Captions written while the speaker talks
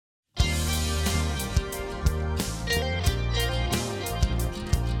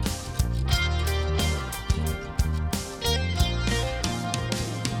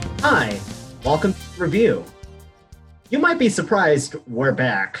Hi, welcome to the review. You might be surprised we're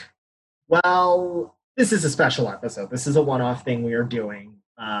back. Well, this is a special episode. This is a one-off thing we are doing.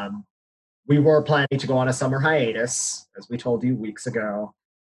 We were planning to go on a summer hiatus, as we told you weeks ago.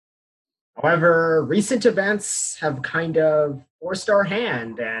 However, recent events have kind of forced our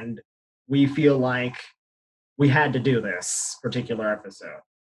hand, and we feel like we had to do this particular episode.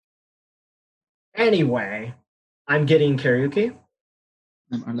 Anyway, I'm getting karaoke.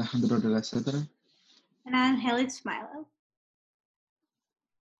 I'm Alejandro de la Cedra. And I'm Haley Smilo.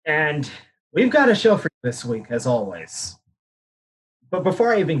 And we've got a show for you this week, as always. But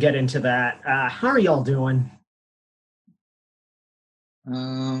before I even get into that, how are y'all doing?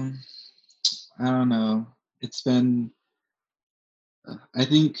 I don't know. It's been. I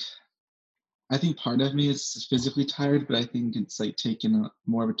think part of me is physically tired, but I think it's like taken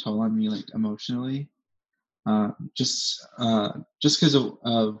more of a toll on me, like emotionally. Just because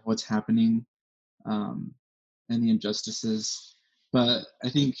of what's happening, and the injustices. But I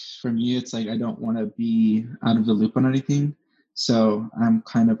think for me, it's like I don't want to be out of the loop on anything, so I'm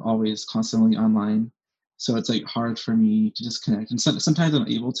kind of always constantly online. So it's like hard for me to disconnect, and sometimes I'm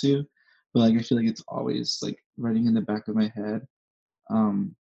able to, but like I feel like it's always like running in the back of my head.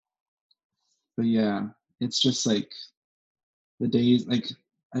 Um, but yeah, it's just like the days. Like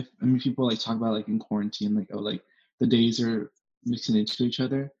I mean, people like talk about like in quarantine, like oh, like the days are mixing into each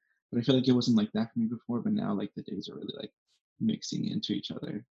other. But I feel like it wasn't like that for me before. But now, like the days are really like mixing into each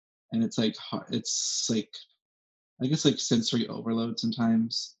other, and it's like it's like I guess like sensory overload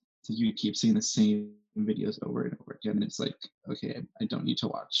sometimes. So you keep seeing the same videos over and over again, and it's like okay, I don't need to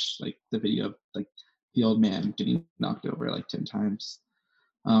watch like the video of like the old man getting knocked over like 10 times.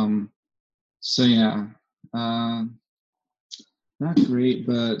 So yeah, not great,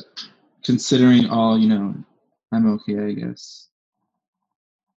 but considering all, I'm okay, I guess.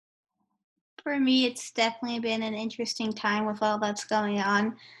 For me, it's definitely been an interesting time with all that's going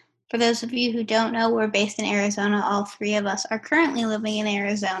on. For those of you who don't know, we're based in Arizona. All three of us are currently living in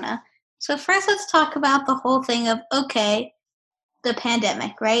Arizona. So first, let's talk about the whole thing of, okay, the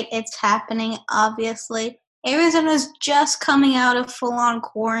pandemic, right? It's happening, obviously. Arizona's just coming out of full-on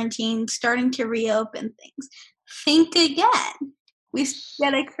quarantine, starting to reopen things. Think again. We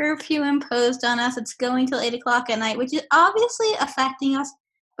get a curfew imposed on us. It's going till 8 o'clock at night, which is obviously affecting us.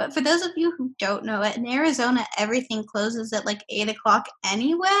 But for those of you who don't know it, in Arizona, everything closes at like 8 o'clock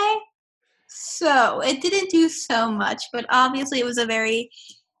anyway. So it didn't do so much, but obviously it was a very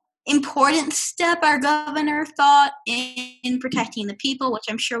important step our governor thought in protecting the people, which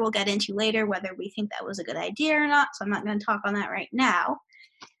I'm sure we'll get into later, whether we think that was a good idea or not. So I'm not going to talk on that right now.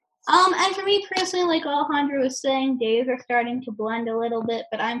 And for me personally, like Alejandro was saying, days are starting to blend a little bit,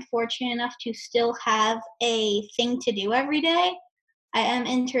 but I'm fortunate enough to still have a thing to do every day. I am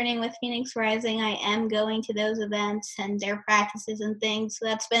interning with Phoenix Rising. I am going to those events and their practices and things. So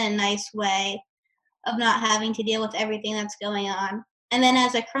that's been a nice way of not having to deal with everything that's going on. And then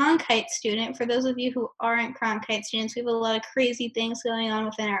as a Cronkite student, for those of you who aren't Cronkite students, we have a lot of crazy things going on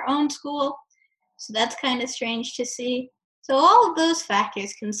within our own school. So that's kind of strange to see. So all of those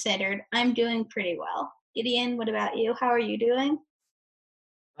factors considered, I'm doing pretty well. Gideon, what about you? How are you doing?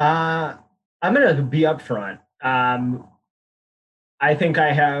 I'm gonna be upfront. I think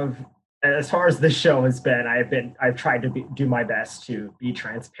I have, as far as this show has been, I've tried to do my best to be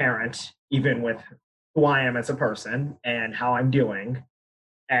transparent, even with who I am as a person and how I'm doing.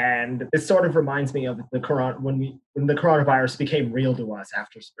 And this sort of reminds me of when the coronavirus became real to us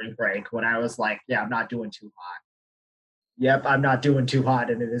after spring break, when I was like, yeah, I'm not doing too hot. Yep, I'm not doing too hot,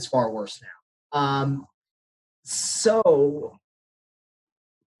 and it is far worse now. So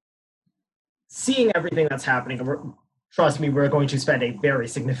seeing everything that's happening, trust me, we're going to spend a very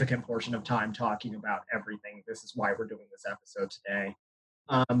significant portion of time talking about everything. This is why we're doing this episode today.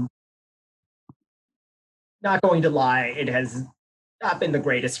 Not going to lie, it has not been the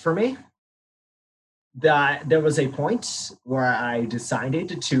greatest for me. That there was a point where I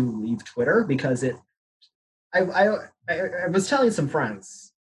decided to leave Twitter because I was telling some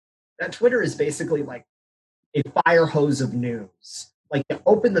friends that Twitter is basically like a fire hose of news. Like you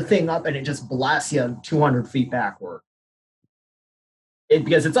open the thing up and it just blasts you 200 feet backward.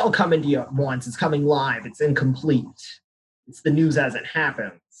 Because it's all coming to you at once. It's coming live. It's incomplete. It's the news as it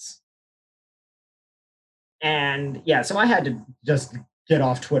happens. And yeah, so I had to just get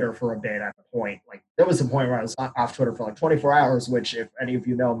off Twitter for a bit at the point. Like there was a point where I was off Twitter for like 24 hours, which if any of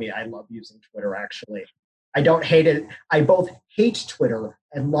you know me, I love using Twitter actually. I don't hate it. I both hate Twitter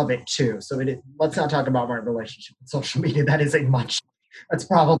and love it too. So let's not talk about my relationship with social media. That's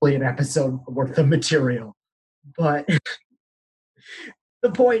probably an episode worth of material. But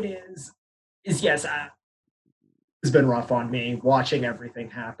the point is yes, it's been rough on me watching everything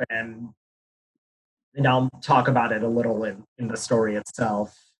happen, and I'll talk about it a little in the story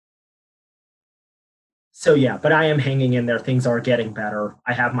itself. So yeah, but I am hanging in there. Things are getting better.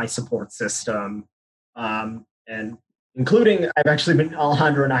 I have my support system, and including I've actually been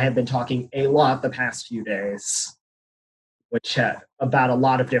Alejandro and I have been talking a lot the past few days, which about a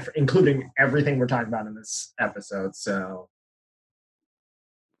lot of different, including everything we're talking about in this episode. So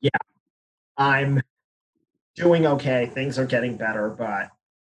yeah, I'm doing okay. Things are getting better, but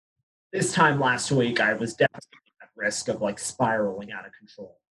this time last week I was definitely at risk of like spiraling out of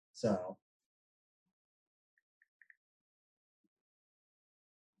control. So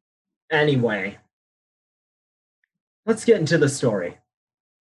anyway, let's get into the story.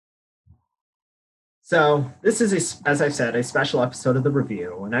 So this is, as I've said, a special episode of The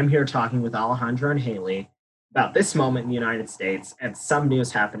Review, and I'm here talking with Alejandra and Haley about this moment in the United States and some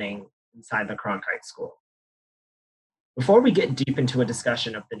news happening inside the Cronkite School. Before we get deep into a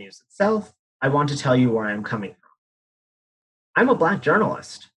discussion of the news itself, I want to tell you where I'm coming from. I'm a Black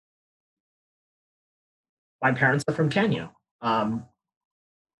journalist. My parents are from Kenya.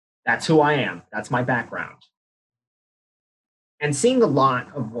 That's who I am. That's my background. And seeing a lot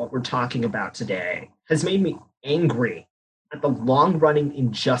of what we're talking about today has made me angry at the long-running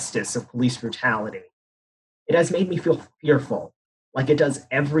injustice of police brutality. It has made me feel fearful, like it does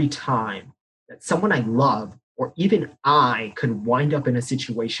every time, that someone I love or even I could wind up in a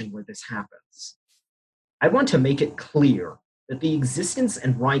situation where this happens. I want to make it clear that the existence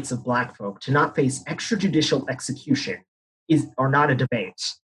and rights of Black folk to not face extrajudicial execution are not a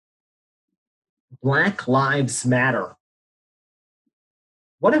debate. Black lives matter.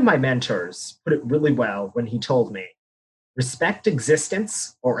 One of my mentors put it really well when he told me, respect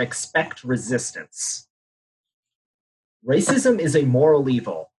existence or expect resistance. Racism is a moral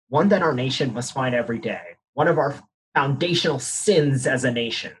evil, one that our nation must fight every day, one of our foundational sins as a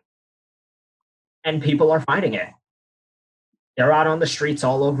nation. And people are fighting it. They're out on the streets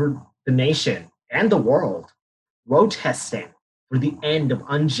all over the nation and the world, protesting for the end of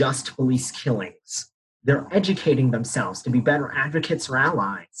unjust police killings. They're educating themselves to be better advocates or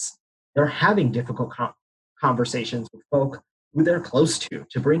allies. They're having difficult conversations with folk who they're close to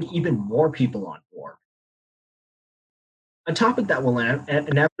bring even more people on board. A topic that will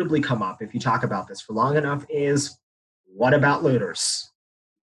inevitably come up if you talk about this for long enough is, what about looters?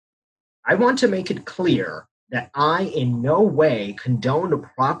 I want to make it clear that I in no way condone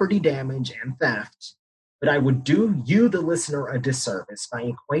property damage and theft, but I would do you, the listener, a disservice by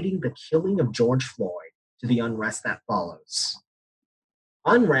equating the killing of George Floyd to the unrest that follows.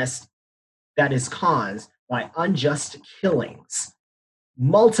 Unrest that is caused by unjust killings,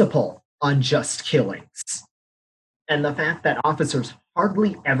 multiple unjust killings, and the fact that officers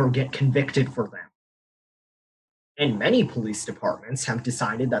hardly ever get convicted for them. And many police departments have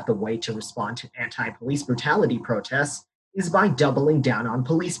decided that the way to respond to anti-police brutality protests is by doubling down on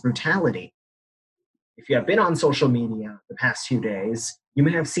police brutality. If you have been on social media the past few days, you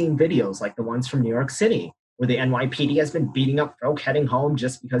may have seen videos like the ones from New York City, where the NYPD has been beating up folk heading home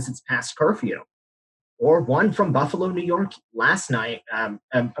just because it's past curfew. Or one from Buffalo, New York last night.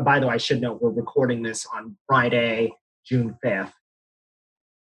 By the way, I should note we're recording this on Friday, June 5th.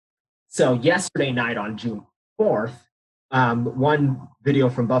 So yesterday night on June 4th, one video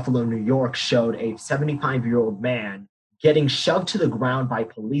from Buffalo, New York showed a 75-year-old man getting shoved to the ground by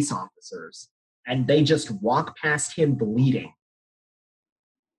police officers, and they just walk past him bleeding.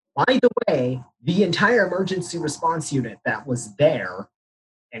 By the way, the entire emergency response unit that was there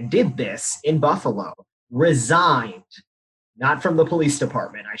and did this in Buffalo resigned, not from the police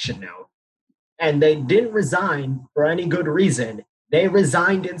department, I should note. And they didn't resign for any good reason. They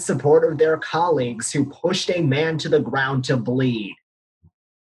resigned in support of their colleagues who pushed a man to the ground to bleed.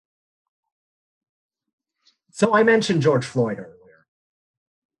 So I mentioned George Floyd earlier.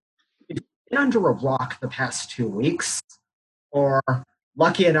 If you've been under a rock the past 2 weeks, or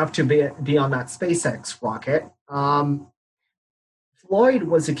lucky enough to be on that SpaceX rocket, Floyd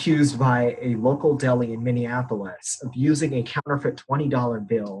was accused by a local deli in Minneapolis of using a counterfeit $20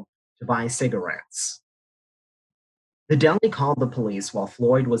 bill to buy cigarettes. The deli called the police while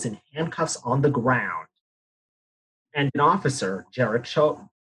Floyd was in handcuffs on the ground, and an officer, Jared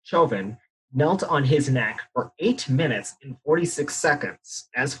Chauvin, knelt on his neck for 8 minutes and 46 seconds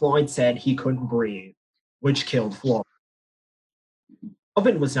as Floyd said he couldn't breathe, which killed Floyd.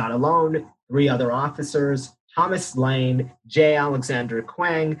 Chauvin was not alone. 3 other officers, Thomas Lane, J. Alexander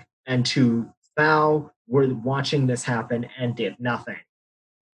Quang, and Tu Thao, were watching this happen and did nothing.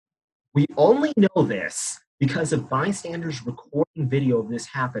 We only know this because of bystanders recording video of this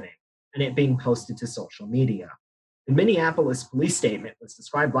happening and it being posted to social media. The Minneapolis police statement was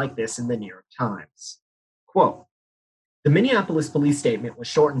described like this in the New York Times. Quote, the Minneapolis police statement was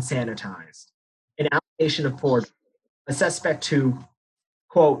short and sanitized. An allegation of forgery, a suspect who,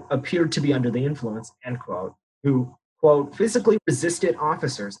 quote, appeared to be under the influence, end quote, who, quote, physically resisted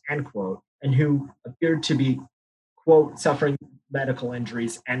officers, end quote, and who appeared to be, quote, suffering medical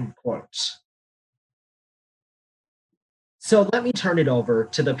injuries, end quote. So let me turn it over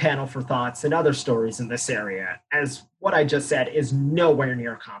to the panel for thoughts and other stories in this area, as what I just said is nowhere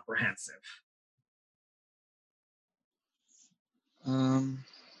near comprehensive.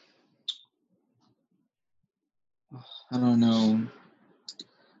 I don't know.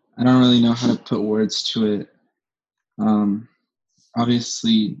 I don't really know how to put words to it.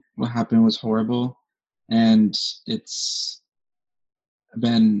 Obviously, what happened was horrible, and it's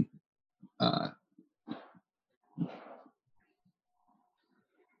been the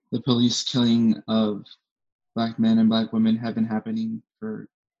police killing of Black men and Black women have been happening for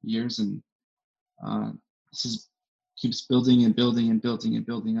years, and this keeps building and building and building and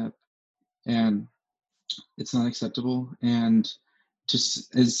building up, and it's not acceptable. And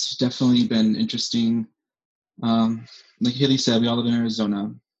just it's definitely been interesting. Like Haley said, we all live in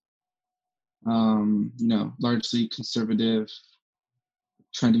Arizona. Largely conservative,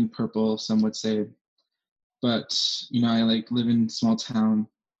 trending purple, some would say. But I live in a small town,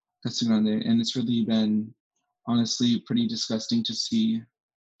 Casa Grande, and it's really been honestly pretty disgusting to see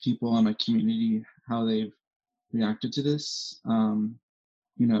people in my community how they've reacted to this.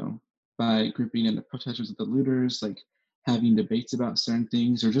 By grouping in the protesters with the looters, like having debates about certain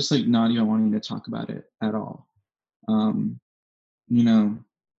things, or just like not even wanting to talk about it at all.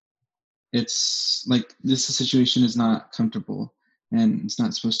 It's like this situation is not comfortable, and it's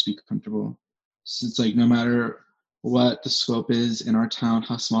not supposed to be comfortable. So it's like no matter what the scope is in our town,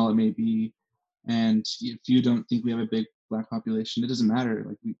 how small it may be, and if you don't think we have a big Black population, it doesn't matter.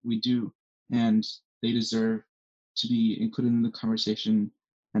 Like we do, and they deserve to be included in the conversation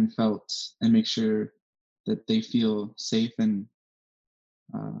and felt, and make sure that they feel safe, and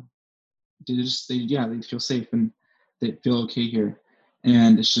they feel safe and they feel okay here.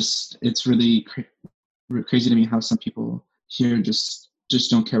 And it's really crazy to me how some people here just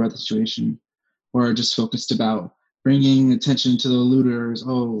don't care about the situation, or are just focused about bringing attention to the looters.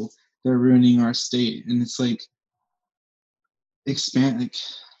 Oh, they're ruining our state. And it's like, expand, like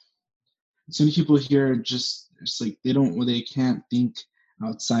so many people here it's like they can't think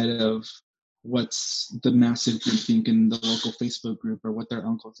outside of what's the massive group think in the local Facebook group, or what their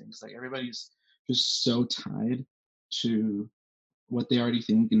uncle thinks. Like everybody's just so tied to what they already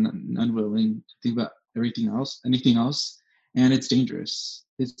think, and unwilling to think about anything else. And it's dangerous.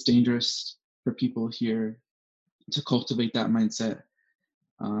 It's dangerous for people here to cultivate that mindset.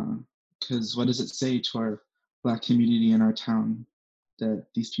 Because what does it say to our Black community in our town that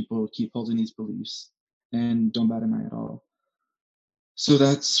these people keep holding these beliefs and don't bat an eye at all? So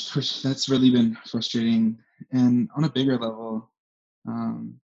that's really been frustrating. And on a bigger level,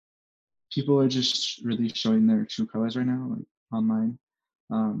 people are just really showing their true colors right now, like online.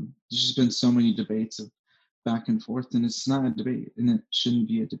 There's just been so many debates of back and forth, and it's not a debate, and it shouldn't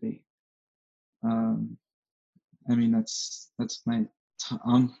be a debate. That's my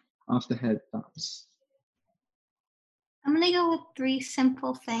off the head thoughts. I'm going to go with 3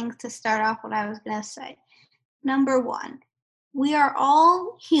 simple things to start off what I was going to say. Number 1, we are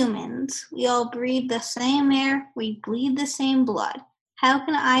all humans. We all breathe the same air. We bleed the same blood. How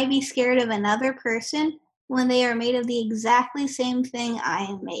can I be scared of another person when they are made of the exactly same thing I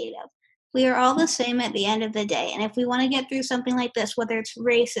am made of? We are all the same at the end of the day. And if we want to get through something like this, whether it's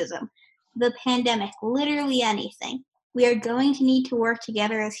racism, the pandemic, literally anything, we are going to need to work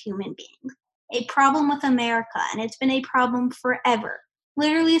together as human beings. A problem with America, and it's been a problem forever,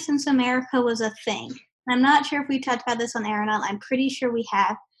 literally since America was a thing. And I'm not sure if we talked about this on air or not. I'm pretty sure we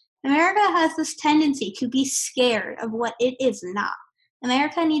have. America has this tendency to be scared of what it is not.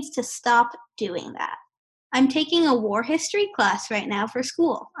 America needs to stop doing that. I'm taking a war history class right now for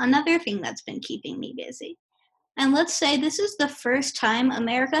school, another thing that's been keeping me busy. And let's say this is the first time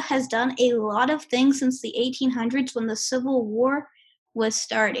America has done a lot of things since the 1800s when the Civil War was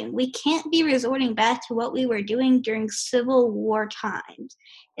starting. We can't be resorting back to what we were doing during Civil War times.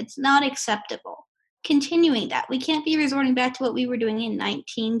 It's not acceptable. Continuing that, we can't be resorting back to what we were doing in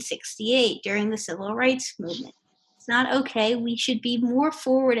 1968 during the Civil Rights Movement. It's not okay. We should be more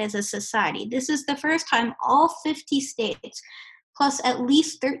forward as a society. This is the first time all 50 states, plus at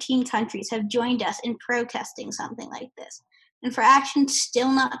least 13 countries, have joined us in protesting something like this. and for action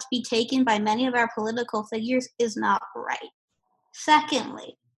still not to be taken by many of our political figures is not right.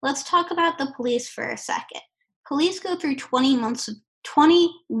 Secondly, let's talk about the police for a second. Police go through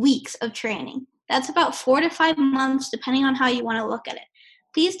 20 weeks of training. That's about 4 to 5 months, depending on how you want to look at it.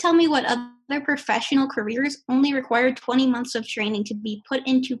 Please tell me what other professional careers only require 20 months of training to be put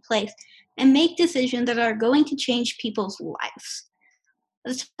into place and make decisions that are going to change people's lives.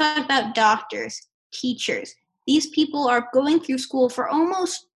 Let's talk about doctors, teachers. These people are going through school for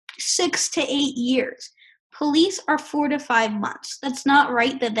almost 6 to 8 years. Police are 4 to 5 months. That's not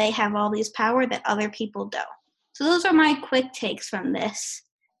right that they have all this power that other people don't. So those are my quick takes from this.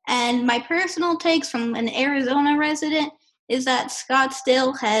 And my personal takes from an Arizona resident is that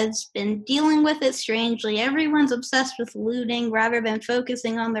Scottsdale has been dealing with it strangely. Everyone's obsessed with looting rather than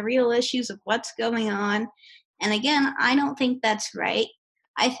focusing on the real issues of what's going on. And again, I don't think that's right.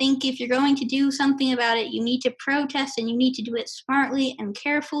 I think if you're going to do something about it, you need to protest and you need to do it smartly and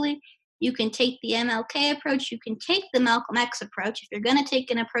carefully. You can take the MLK approach. You can take the Malcolm X approach. If you're going to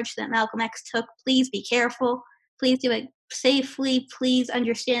take an approach that Malcolm X took, please be careful. Please do it safely. Please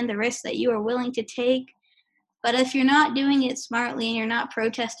understand the risks that you are willing to take. But if you're not doing it smartly and you're not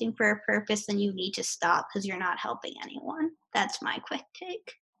protesting for a purpose, then you need to stop because you're not helping anyone. That's my quick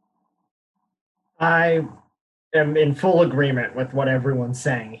take. I am in full agreement with what everyone's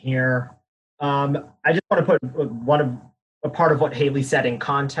saying here. I just want to put a part of what Haley said in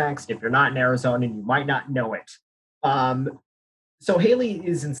context. If you're not in Arizona, you might not know it. So Haley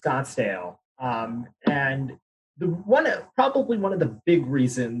is in Scottsdale, and probably one of the big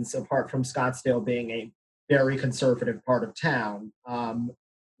reasons, apart from Scottsdale being a very conservative part of town,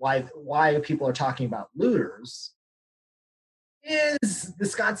 why people are talking about looters is the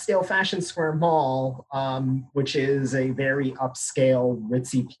Scottsdale Fashion Square Mall, which is a very upscale,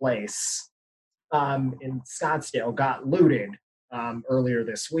 ritzy place in Scottsdale, got looted earlier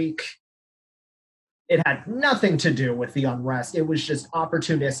this week. It had nothing to do with the unrest. It was just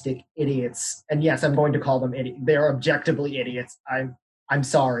opportunistic idiots. And yes, I'm going to call them idiots. They're objectively idiots. I'm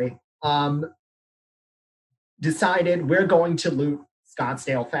sorry. Decided we're going to loot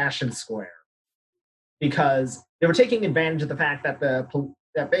Scottsdale Fashion Square because they were taking advantage of the fact that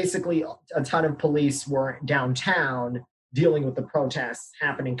that basically a ton of police were downtown dealing with the protests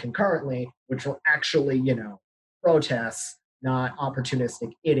happening concurrently, which were actually, protests, not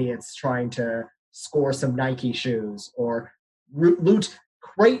opportunistic idiots trying to score some Nike shoes or loot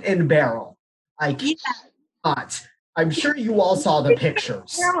Crate and Barrel. I cannot. I'm sure you all saw the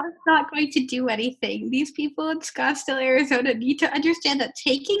pictures. It's not going to do anything. These people in Scottsdale, Arizona need to understand that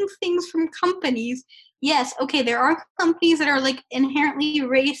taking things from companies, yes, okay, there are companies that are inherently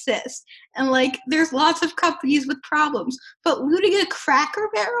racist and there's lots of companies with problems, but looting a Cracker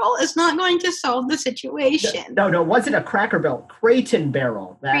Barrel is not going to solve the situation. No, it wasn't a Cracker Barrel, Crate and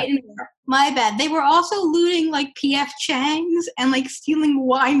Barrel. My bad. They were also looting P.F. Chang's and stealing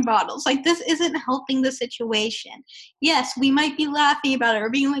wine bottles. This isn't helping the situation. Yes, we might be laughing about it or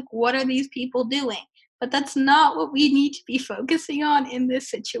being what are these people doing? But that's not what we need to be focusing on in this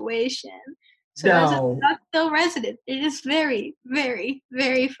situation. So as a Scottsdale resident, it is very, very,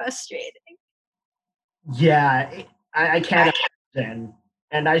 very frustrating. Yeah, I can't imagine.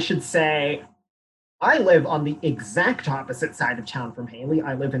 And I should say, I live on the exact opposite side of town from Haley.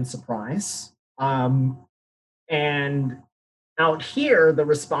 I live in Surprise. And out here, the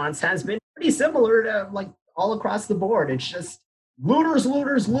response has been pretty similar to all across the board. It's just looters,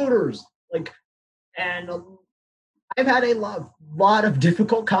 looters, looters. And I've had a lot of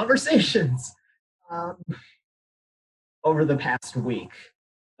difficult conversations over the past week.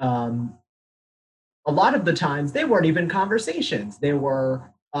 A lot of the times, they weren't even conversations. They were,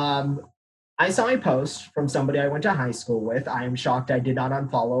 I saw a post from somebody I went to high school with. I am shocked I did not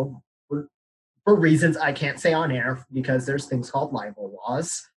unfollow for reasons I can't say on air because there's things called libel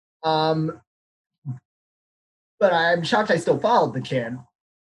laws. But I'm shocked I still followed the kid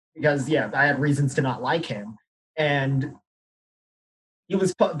because, yeah, I had reasons to not like him. And he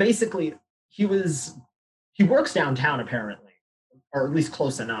was he works downtown apparently, or at least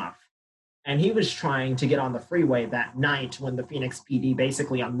close enough. And he was trying to get on the freeway that night when the Phoenix PD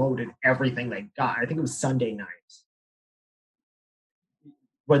basically unloaded everything they got. I think it was Sunday night,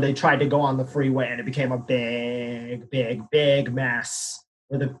 where they tried to go on the freeway and it became a big, big, big mess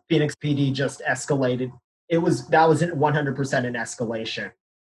where the Phoenix PD just escalated. That was 100% an escalation.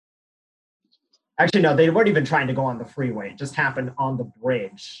 Actually, no, they weren't even trying to go on the freeway. It just happened on the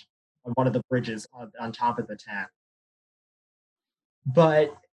bridge, on one of the bridges on top of the town.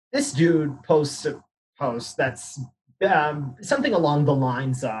 But this dude posts a post that's something along the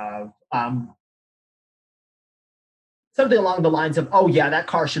lines of something along the lines of, oh yeah, that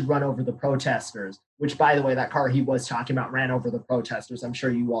car should run over the protesters, which, by the way, that car he was talking about ran over the protesters. I'm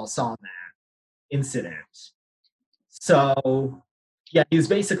sure you all saw that incident. So yeah, he was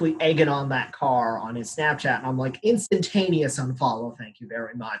basically egging on that car on his Snapchat, and I'm like, instantaneous unfollow, thank you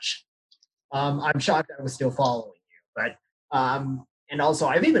very much. I'm shocked I was still following you, but and also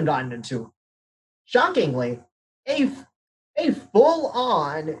I've even gotten into, shockingly, a a full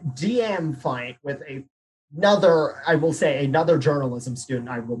on DM fight with another, I will say, another journalism student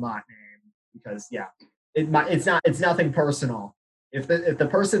I will not name because yeah, it's nothing personal. If the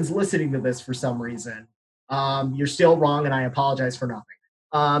person's listening to this for some reason, you're still wrong, and I apologize for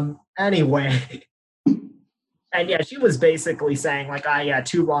nothing. Anyway, and yeah, she was basically saying like, "Ah, yeah,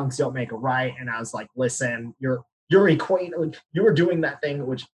 two wrongs don't make a right," and I was like, "Listen, you're equating, you're doing that thing,"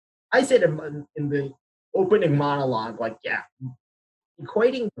 which I said in the opening monologue, like, yeah,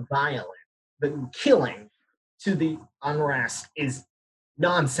 equating the violence, the killing, to the unrest is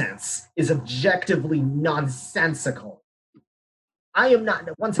nonsense. Is objectively nonsensical. I am not.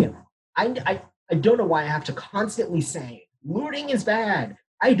 Once again, I don't know why I have to constantly say looting is bad.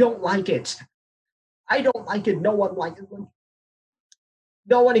 I don't like it. I don't like it. No one likes it.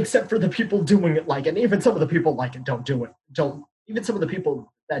 No one except for the people doing it like it. Even some of the people like it don't do it. Don't even some of the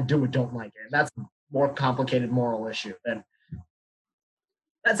people that do it don't like it. And that's a more complicated moral issue. Than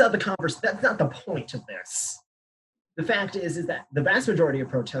that's not the That's not the point of this. The fact is that the vast majority of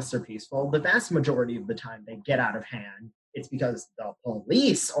protests are peaceful. The vast majority of the time they get out of hand. It's because the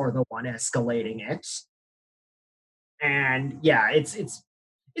police are the one escalating it. And yeah, it's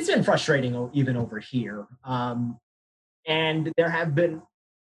been frustrating even over here. And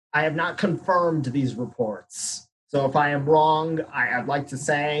I have not confirmed these reports. So if I am wrong, I'd like to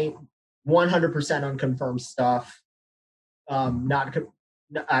say 100% unconfirmed stuff. Not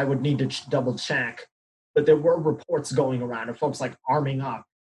I would need to double check, but there were reports going around of folks like arming up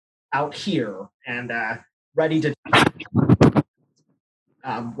out here and ready to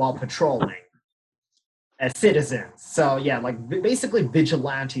while patrolling as citizens. So yeah, like basically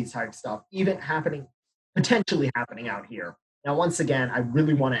vigilante type stuff, even potentially happening out here. Now, once again, I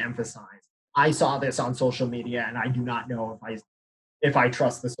really want to emphasize, I saw this on social media, and I do not know if I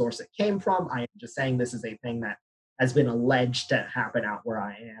trust the source it came from. I am just saying this is a thing that has been alleged to happen out where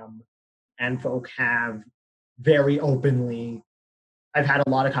I am, and folk have very openly. I've had a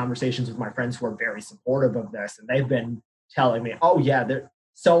lot of conversations with my friends who are very supportive of this, and they've been telling me, "Oh yeah,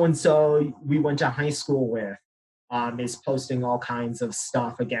 so and so we went to high school with is posting all kinds of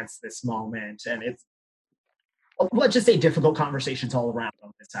stuff against this moment," and it's, let's just say, difficult conversations all around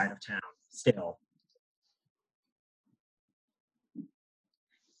on this side of town still.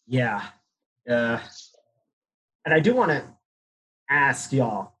 Yeah. And I do want to ask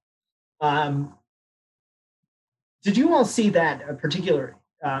y'all, um, did you all see that particular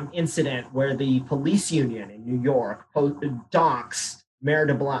incident where the police union in New York doxed Mayor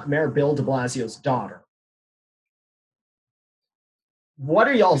Bill de Blasio's daughter? What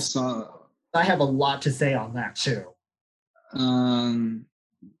are y'all? I have a lot to say on that too.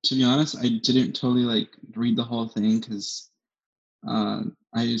 To be honest, I didn't totally like read the whole thing because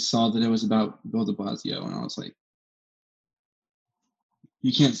I saw that it was about Bill de Blasio, and I was like,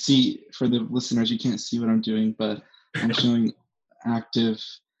 you can't see, for the listeners, you can't see what I'm doing, but I'm showing active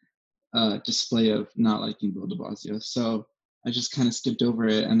display of not liking Bill de Blasio. So I just kind of skipped over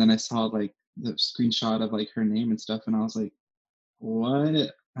it, and then I saw like the screenshot of like her name and stuff, and I was like,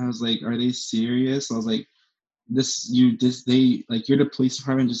 what? I was like, are they serious? I was like, they like, you're the police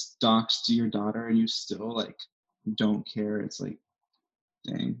department just doxed your daughter and you still like don't care. It's like,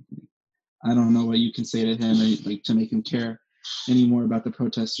 dang, I don't know what you can say to him like to make him care anymore about the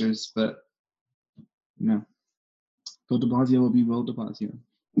protesters, but you know, Bill de Blasio will be Bill de Blasio.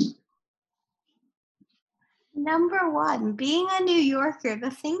 Number one, being a New Yorker,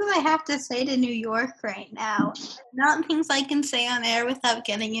 the things I have to say to New York right now, not things I can say on air without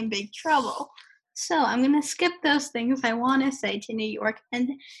getting in big trouble. So I'm going to skip those things I want to say to New York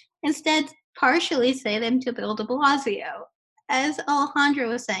and instead partially say them to Bill de Blasio. As Alejandro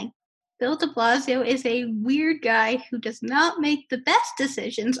was saying, Bill de Blasio is a weird guy who does not make the best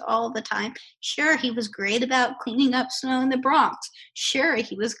decisions all the time. Sure, he was great about cleaning up snow in the Bronx. Sure,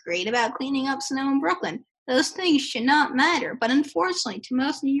 he was great about cleaning up snow in Brooklyn. Those things should not matter, but unfortunately, to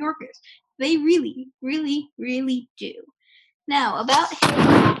most New Yorkers, they really, really, really do. Now, about him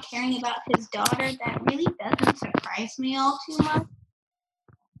not caring about his daughter, that really doesn't surprise me all too much.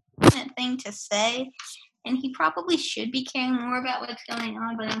 Thing to say, and he probably should be caring more about what's going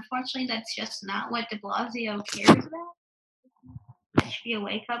on, but unfortunately, that's just not what de Blasio cares about. should be a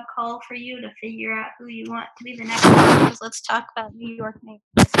wake-up call for you to figure out who you want to be the next one. Because let's talk about New York Mayor.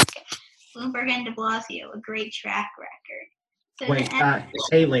 Bloomberg and de Blasio, a great track record. So Wait,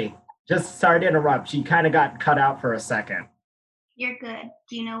 Haley, just sorry to interrupt. You kind of got cut out for a second. You're good.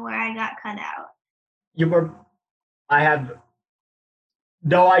 Do you know where I got cut out? I have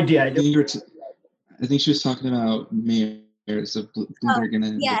no idea. I think she was talking about mayors of Bloomberg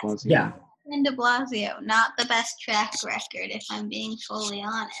and de Blasio. Yeah. And de Blasio, not the best track record, if I'm being fully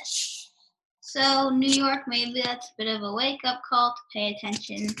honest. So New York, maybe that's a bit of a wake-up call to pay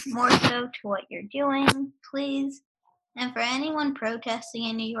attention more so to what you're doing, please. And for anyone protesting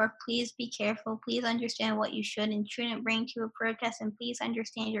in New York, please be careful. Please understand what you should and shouldn't bring to a protest, and please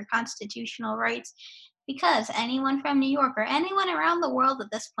understand your constitutional rights, because anyone from New York or anyone around the world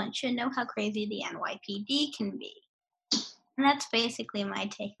at this point should know how crazy the NYPD can be. And that's basically my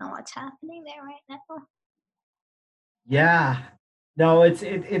take on what's happening there right now. Yeah. No,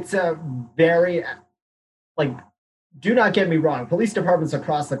 it's a very, like, do not get me wrong. Police departments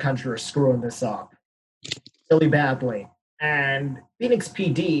across the country are screwing this up really badly. And Phoenix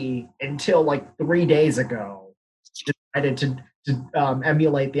PD, until like 3 days ago, decided to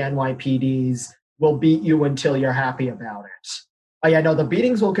emulate the NYPD's "we'll beat you until you're happy about it." Oh yeah, no, the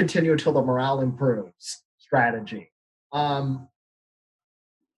beatings will continue until the morale improves strategy.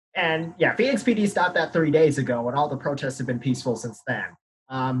 And yeah, Phoenix PD stopped that 3 days ago, and all the protests have been peaceful since then.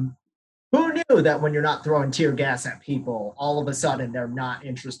 Who knew that when you're not throwing tear gas at people, all of a sudden they're not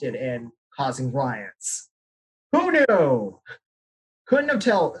interested in causing riots? Who knew? Couldn't have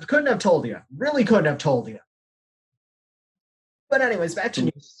told you. Really couldn't have told you. But anyways, back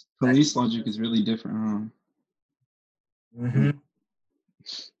to police logic is really different, huh? Mm-hmm.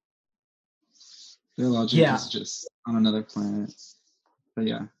 Their logic is just on another planet. But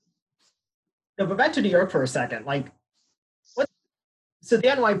yeah. No, but back to New York for a second. Like, so the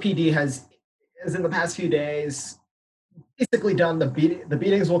NYPD has in the past few days basically done the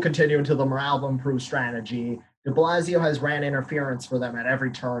beatings will continue until the morale improves strategy. De Blasio has ran interference for them at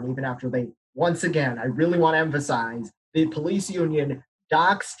every turn, even after they, once again, I really want to emphasize, the police union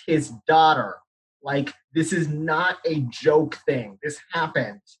doxed his daughter. Like, this is not a joke thing. This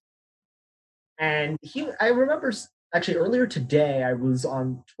happened. And I remember actually earlier today, I was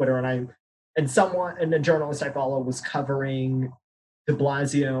on Twitter and a journalist I follow was covering de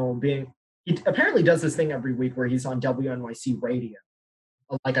Blasio he apparently does this thing every week where he's on WNYC radio,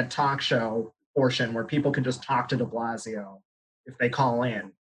 like a talk show portion where people can just talk to de Blasio if they call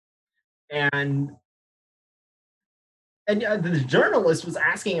in. And the journalist was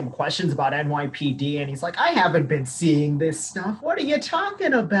asking him questions about NYPD, and he's like, I haven't been seeing this stuff. What are you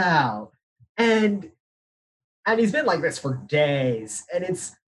talking about? And he's been like this for days. And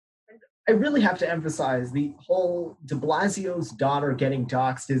I really have to emphasize the whole de Blasio's daughter getting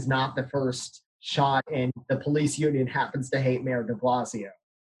doxxed is not the first shot, and the police union happens to hate Mayor de Blasio.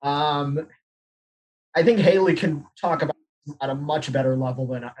 I think Haley can talk about it at a much better level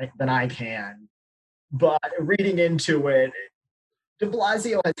than I can. But reading into it, de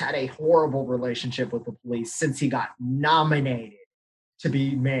Blasio has had a horrible relationship with the police since he got nominated to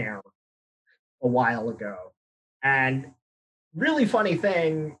be mayor a while ago. And really funny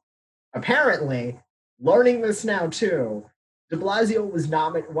thing, apparently, learning this now too, de Blasio was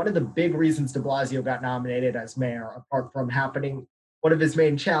nominated. One of the big reasons de Blasio got nominated as mayor, apart from one of his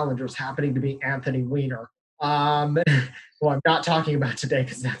main challengers happening to be Anthony Weiner, who I'm not talking about today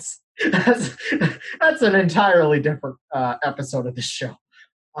because that's an entirely different episode of the show.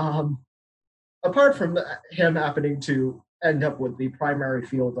 Apart from him happening to end up with the primary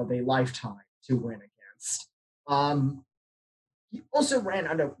field of a lifetime to win against, he also ran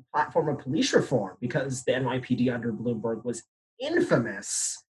on a platform of police reform because the NYPD under Bloomberg was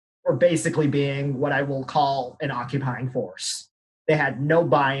infamous for basically being what I will call an occupying force. They had no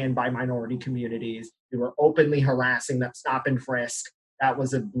buy-in by minority communities. They were openly harassing them, stop and frisk. That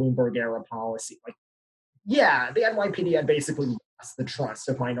was a Bloomberg era policy. Like, yeah, the NYPD had basically lost the trust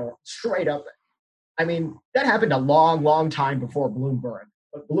of minorities straight up. I mean, that happened a long, long time before Bloomberg,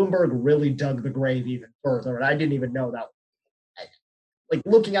 but Bloomberg really dug the grave even further. And I didn't even know that. Like,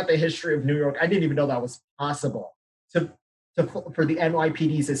 looking at the history of New York, I didn't even know that was possible for the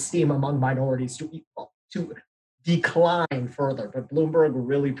NYPD's esteem among minorities to decline further. But Bloomberg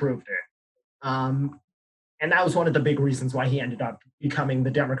really proved it. And that was one of the big reasons why he ended up becoming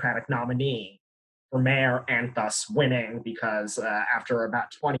the Democratic nominee for mayor and thus winning, because after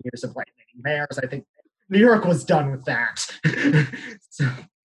about 20 years of lightning mayors, I think New York was done with that. So,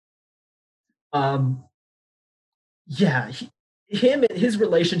 yeah, his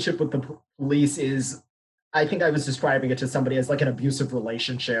relationship with the police is I think I was describing it to somebody as like an abusive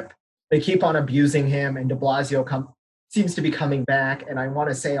relationship. They keep on abusing him, and de Blasio seems to be coming back. And I want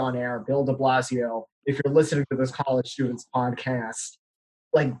to say on air, Bill de Blasio, if you're listening to this college students podcast,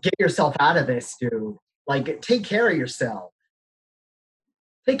 like, get yourself out of this, dude. Like, take care of yourself.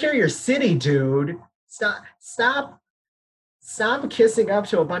 Take care of your city, dude. Stop kissing up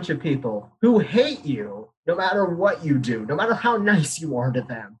to a bunch of people who hate you no matter what you do, no matter how nice you are to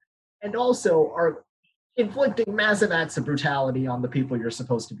them, and also are inflicting massive acts of brutality on the people you're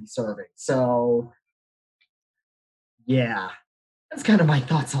supposed to be serving. So, yeah, that's kind of my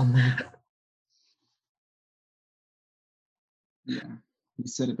thoughts on that. Yeah, you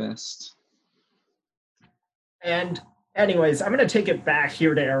said it best. And anyways, I'm going to take it back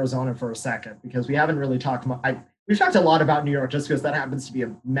here to Arizona for a second because we haven't really talked much. We've talked a lot about New York just because that happens to be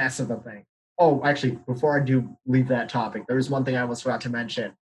a mess of a thing. Oh, actually, before I do leave that topic, there's one thing I almost forgot to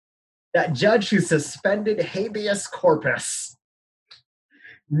mention. That judge who suspended habeas corpus.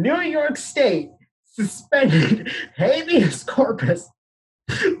 New York State suspended habeas corpus.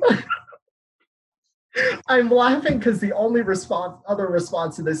 I'm laughing because the only other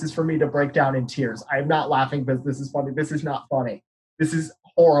response to this is for me to break down in tears. I'm not laughing because this is funny. This is not funny. This is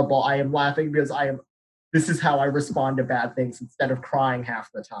horrible. I am laughing because this is how I respond to bad things instead of crying half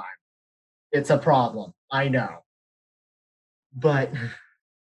the time. It's a problem. I know. But,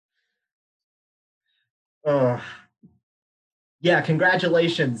 yeah,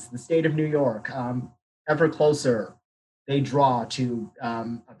 congratulations, the state of New York. Ever closer they draw to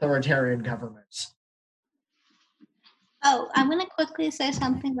authoritarian government. Oh, I'm going to quickly say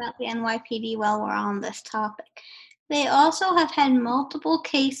something about the NYPD while we're on this topic. They also have had multiple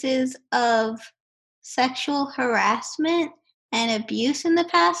cases of sexual harassment and abuse in the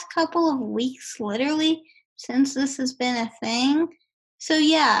past couple of weeks, literally, since this has been a thing. So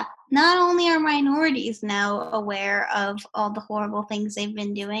yeah, not only are minorities now aware of all the horrible things they've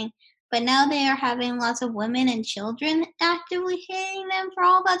been doing, but now they are having lots of women and children actively hating them for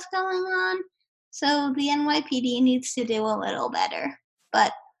all that's going on. So the NYPD needs to do a little better.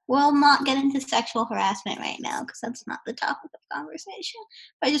 But we'll not get into sexual harassment right now because that's not the topic of conversation.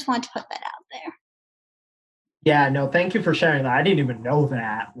 But I just want to put that out there. Yeah, no, thank you for sharing that. I didn't even know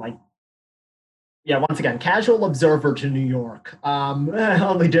that. Like, yeah, once again, casual observer to New York. I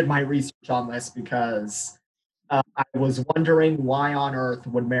only did my research on this because I was wondering why on earth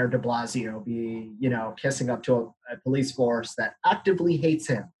would Mayor de Blasio be, kissing up to a police force that actively hates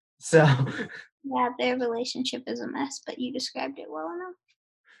him. So, yeah, their relationship is a mess, but you described it well enough.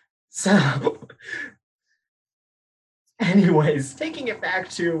 So, anyways, taking it back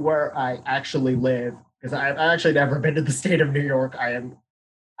to where I actually live, because I've actually never been to the state of New York.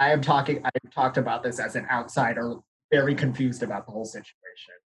 I've talked about this as an outsider, very confused about the whole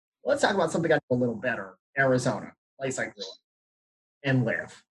situation. Let's talk about something I know a little better. Arizona, place I grew up and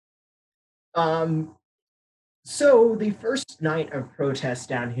live. So the first night of protest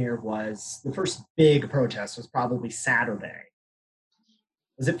down here the first big protest was probably Saturday.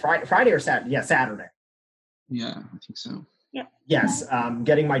 Was it Friday or Saturday? Yeah, Saturday. Yeah, I think so. Yep. Yes,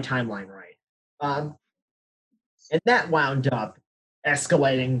 getting my timeline right. And that wound up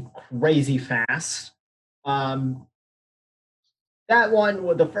escalating crazy fast. That one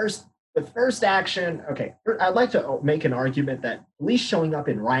was the first action. Okay, I'd like to make an argument that police showing up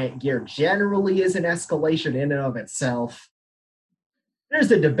in riot gear generally is an escalation in and of itself.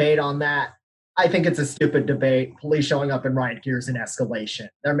 There's a debate on that. I think it's a stupid debate. Police showing up in riot gear is an escalation.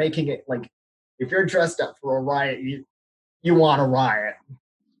 They're making it like, if you're dressed up for a riot, you want a riot.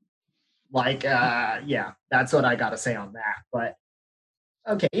 Like, yeah, that's what I got to say on that. But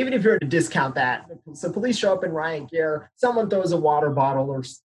okay, even if you're to discount that, so police show up in riot gear, someone throws a water bottle or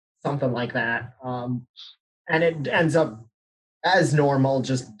something like that, and it ends up, as normal,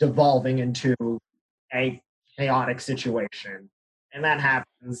 just devolving into a chaotic situation. And that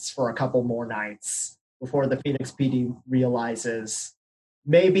happens for a couple more nights before the Phoenix PD realizes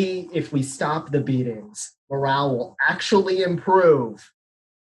maybe if we stop the beatings, morale will actually improve.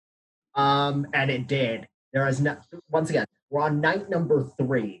 And it did. There is once again, we're on night number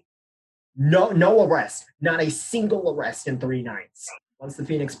 3. No arrest. Not a single arrest in 3 nights. Once the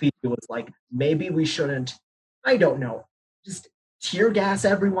Phoenix PD was like, maybe we shouldn't, I don't know, just tear gas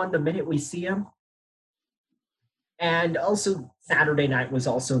everyone the minute we see them. And also, Saturday night was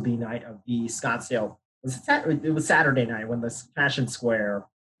also the night of the Scottsdale. It was Saturday night when the Fashion Square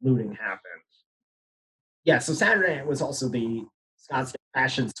looting happened. Yeah, so Saturday night was also the Scottsdale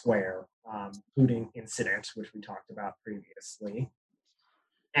Fashion Square looting incident, which we talked about previously.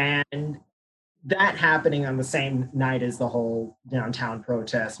 And that happening on the same night as the whole downtown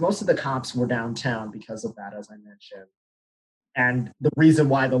protest. Most of the cops were downtown because of that, as I mentioned. And the reason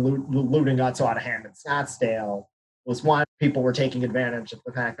why the looting got so out of hand in Scottsdale was, one, people were taking advantage of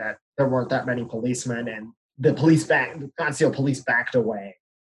the fact that there weren't that many policemen, and the Scottsdale police backed away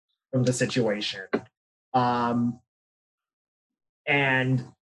from the situation. And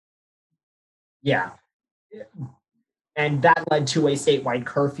yeah, and that led to a statewide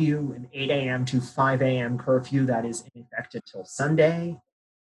curfew, an 8 a.m. to 5 a.m. curfew that is in effect until Sunday.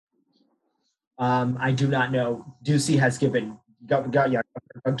 I do not know. Ducey has given Ducey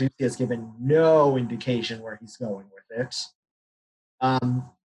has given no indication where he's going with it.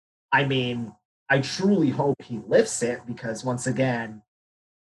 I mean, I truly hope he lifts it, because once again,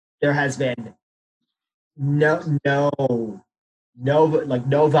 there has been no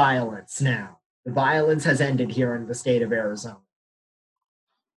violence now. The violence has ended here in the state of Arizona.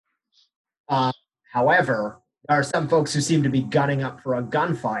 However, there are some folks who seem to be gunning up for a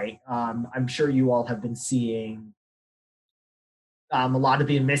gunfight. I'm sure you all have been seeing a lot of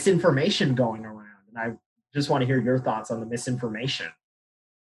the misinformation going around, and I just want to hear your thoughts on the misinformation.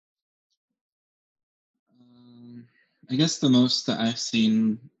 I guess the most that I've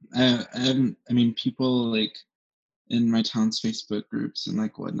seen, I mean, people like in my town's Facebook groups and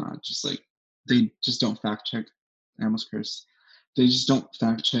like whatnot, just like they just don't fact check. I almost cursed. They just don't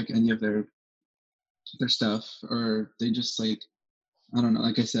fact check any of their stuff, or they just like, I don't know.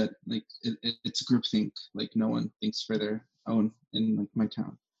 Like I said, like it's groupthink. Like no one thinks for their own in like my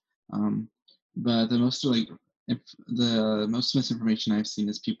town. But the most like if the most misinformation I've seen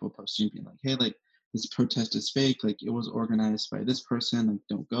is people posting being like, "Hey, like this protest is fake. Like it was organized by this person. Like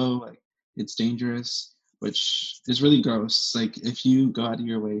don't go. Like it's dangerous." Which is really gross. Like if you go out of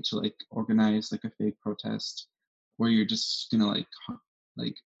your way to like organize like a fake protest, where you're just gonna like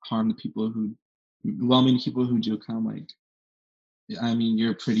harm the people who, well-meaning people who do come, like I mean,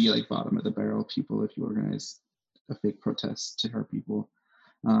 you're pretty like bottom of the barrel people if you organize a fake protest to hurt people.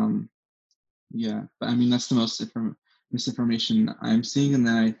 Um, yeah, but I mean that's the most misinformation I'm seeing, and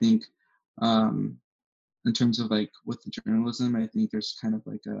then I think um, in terms of like with the journalism, I think there's kind of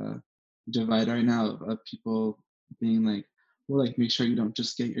like a divide right now of people being like, well, like make sure you don't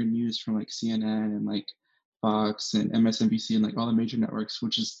just get your news from like CNN and like Fox and MSNBC and like all the major networks,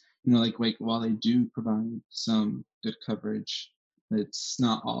 which is, you know, like while they do provide some good coverage, it's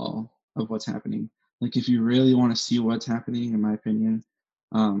not all of what's happening. Like if you really want to see what's happening, in my opinion,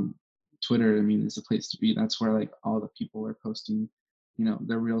 um, Twitter, I mean, is the place to be. That's where like all the people are posting, you know,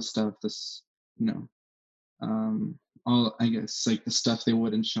 their real stuff. This, you know, all I guess like the stuff they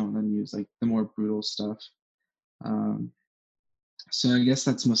wouldn't show on the news, like the more brutal stuff. Um, so I guess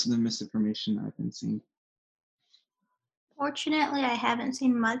that's most of the misinformation I've been seeing. Fortunately, I haven't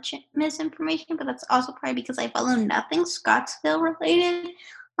seen much misinformation, but that's also probably because I follow nothing Scottsdale related.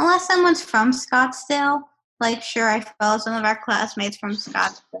 Unless someone's from Scottsdale, like sure, I follow some of our classmates from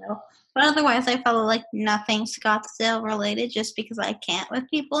Scottsdale. But otherwise, I follow like nothing Scottsdale related just because I can't with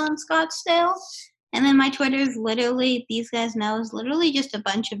people in Scottsdale. And then my Twitter is literally, these guys know, is literally just a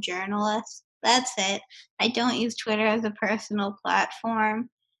bunch of journalists. That's it. I don't use Twitter as a personal platform.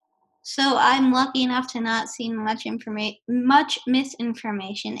 So I'm lucky enough to not see much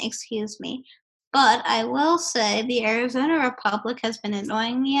misinformation, excuse me. But I will say the Arizona Republic has been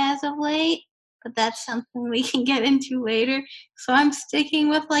annoying me as of late, but that's something we can get into later. So I'm sticking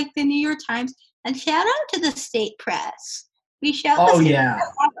with like the New York Times, and shout out to the state press. We shout the Oh state yeah.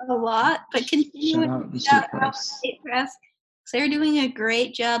 press out a lot, but Shout continuing out to the shout state out the press. state press because they're doing a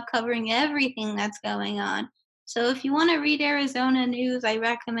great job covering everything that's going on. So if you want to read Arizona news, I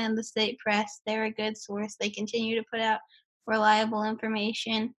recommend the state press. They're a good source. They continue to put out reliable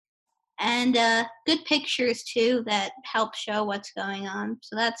information and good pictures too that help show what's going on.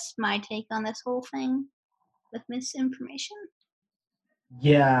 So that's my take on this whole thing with misinformation.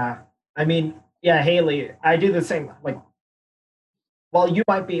 Yeah. I mean, yeah, Haley, I do the same. Like, well, you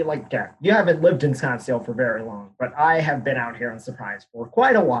might be like, yeah, you haven't lived in Scottsdale for very long, but I have been out here in Surprise for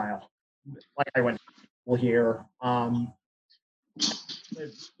quite a while. Like, I went to school here.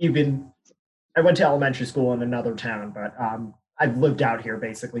 Even I went to elementary school in another town, but I've lived out here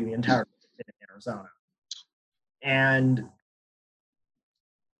basically the entire time in Arizona. And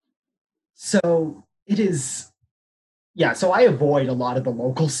so it is, yeah, so I avoid a lot of the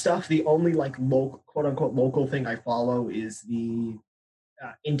local stuff. The only like local, quote unquote, local thing I follow is the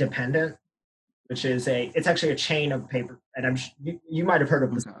Independent, which is it's actually a chain of paper, and you might have heard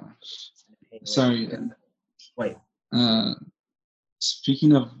of Oh this. gosh. Sorry. Wait.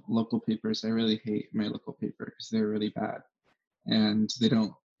 Speaking of local papers, I really hate my local paper because they're really bad, and they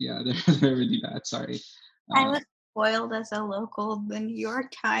don't Yeah, they're really bad. Sorry. I was spoiled as a local, the New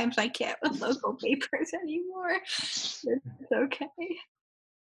York Times. I can't with local papers anymore. It's okay.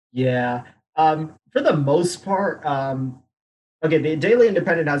 Yeah. For the most part, okay, the Daily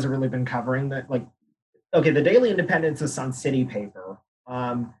Independent hasn't really been covering that. Like, okay, the Daily Independent is Sun City paper,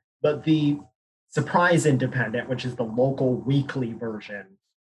 but the Surprise Independent, which is the local weekly version,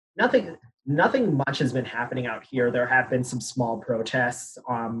 nothing, nothing much has been happening out here. There have been some small protests.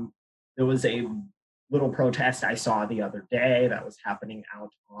 There was a little protest I saw the other day that was happening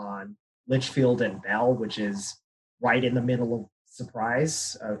out on Litchfield and Bell, which is right in the middle of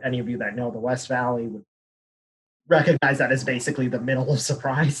Surprise. Any of you that know the West Valley would recognize that as basically the middle of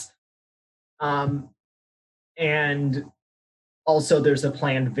Surprise. And also, there's a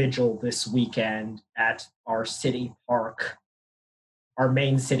planned vigil this weekend at our city park, our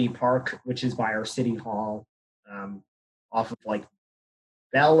main city park, which is by our city hall, off of like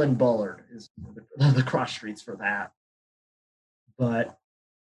Bell and Bullard is the cross streets for that. But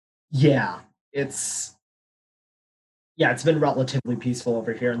yeah, it's it's been relatively peaceful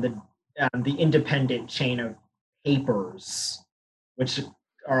over here, and the independent chain of papers, which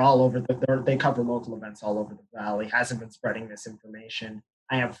are all over they cover local events all over the valley, hasn't been spreading this information.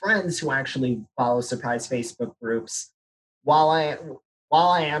 I have friends who actually follow surprise Facebook groups. While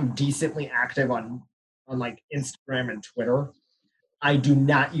I am decently active on like Instagram and Twitter, I do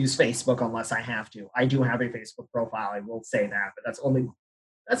not use Facebook unless I have to. I do have a Facebook profile, I will say that, but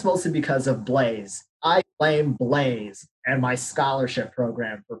that's mostly because of Blaze. I blame Blaze and my scholarship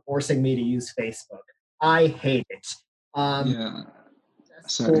program for forcing me to use Facebook. I hate it. Yeah.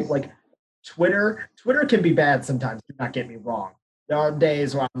 Sorry. Cool. Like Twitter can be bad sometimes. Do not get me wrong. There are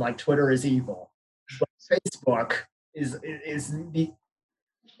days where I'm like, Twitter is evil, but Facebook is the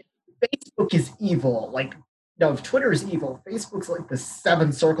Facebook is evil. Like, no, if Twitter is evil, Facebook's like the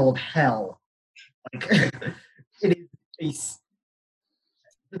seventh circle of hell. Like, it is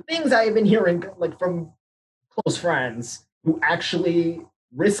the things I've been hearing, like from close friends who actually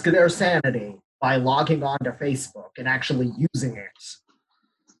risk their sanity by logging on to Facebook and actually using it.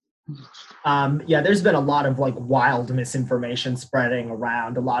 There's been a lot of like wild misinformation spreading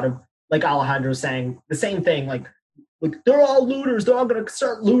around. A lot of like Alejandro saying the same thing, like they're all looters. They're all going to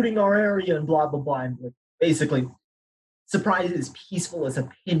start looting our area and blah blah blah. And like, basically, Surprise is peaceful as a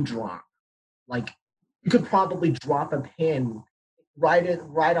pin drop. Like you could probably drop a pin right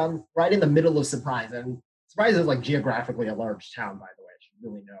in the middle of Surprise, and Surprise is like geographically a large town, by the way. I should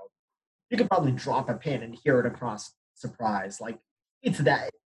really know. You could probably drop a pin and hear it across Surprise. Like it's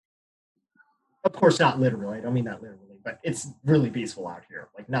that. Of course, not literally. I don't mean that literally, but it's really peaceful out here.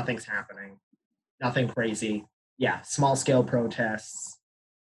 Like nothing's happening, nothing crazy. Yeah, small scale protests.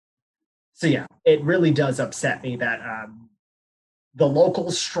 So yeah, it really does upset me that the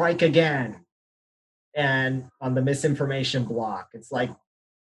locals strike again, and on the misinformation block, it's like,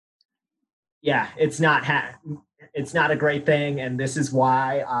 yeah, it's not a great thing, and this is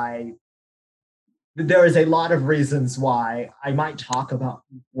why there is a lot of reasons why I might talk about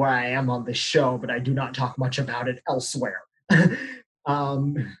where I am on this show, but I do not talk much about it elsewhere.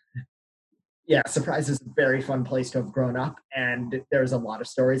 Surprise is a very fun place to have grown up, and there's a lot of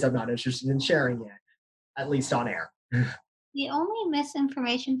stories I'm not interested in sharing yet, at least on air. The only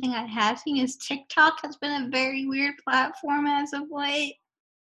misinformation thing I have seen is TikTok has been a very weird platform as of late.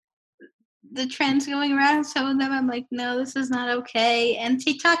 The trends going around, some of them I'm like, no, this is not okay. And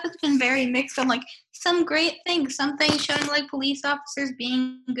TikTok has been very mixed on like some great things, some things showing like police officers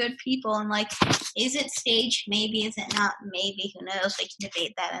being good people, and like, is it staged? Maybe, is it not? Maybe, who knows? We can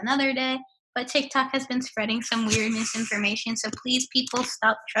debate that another day. But TikTok has been spreading some weird misinformation, so please, people,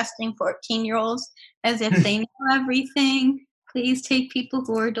 stop trusting 14-year-olds as if they know everything. Please take people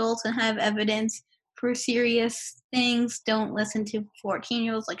who are adults and have evidence for serious things. Don't listen to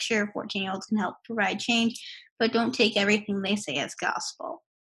 14-year-olds. Like, sure, 14-year-olds can help provide change, but don't take everything they say as gospel.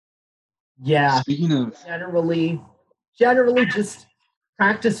 Yeah. Speaking of generally just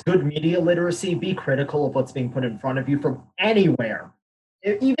practice good media literacy. Be critical of what's being put in front of you from anywhere.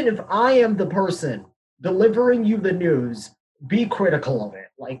 Even if I am the person delivering you the news, be critical of it.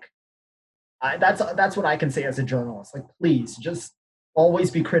 Like that's what I can say as a journalist. Like, please just always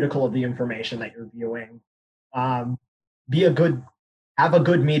be critical of the information that you're viewing. Have a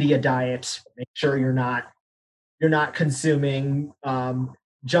good media diet. Make sure you're not consuming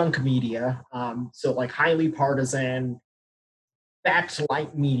junk media. So like highly partisan,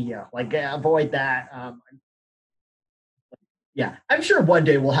 fact-light media. Like avoid that. I'm sure one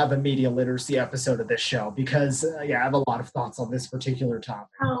day we'll have a media literacy episode of this show because I have a lot of thoughts on this particular topic.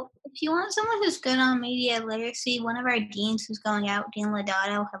 Oh, If you want someone who's good on media literacy, one of our deans who's going out, Dean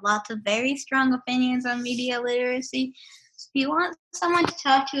Lodato, had lots of very strong opinions on media literacy. So if you want someone to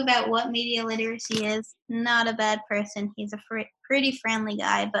talk to about what media literacy is, not a bad person. He's a pretty friendly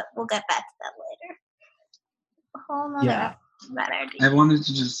guy, but we'll get back to that later. A whole nother Yeah. about our dean. I wanted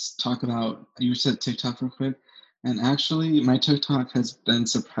to just talk about, you said TikTok real quick, and actually my TikTok has been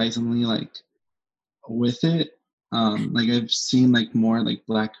surprisingly like with it. Like I've seen like more like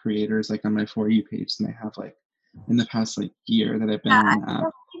Black creators like on my For You page than I have like in the past like year that I've been on the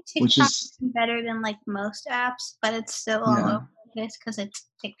app, which TikTok is better than like most apps, but it's still all yeah, over the place because it's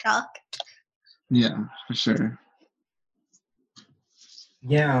TikTok. yeah, for sure.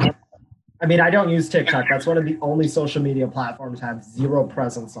 Yeah. I mean, I don't use TikTok. That's one of the only social media platforms I have zero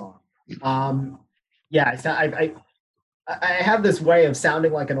presence on. Yeah, I have this way of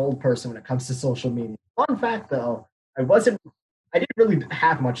sounding like an old person when it comes to social media. Fun fact, though, I didn't really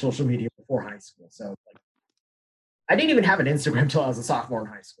have much social media before high school. So like, I didn't even have an Instagram until I was a sophomore in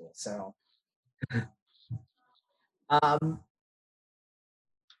high school. So, um,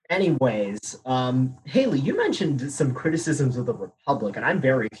 anyways, Haley, you mentioned some criticisms of the Republic, and I'm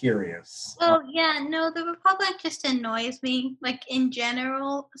very curious. Well, yeah, no, the Republic just annoys me, like in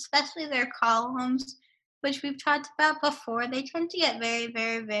general, especially their columns, which we've talked about before. They tend to get very,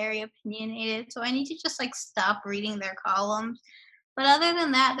 very, very opinionated, so I need to just like stop reading their columns. But other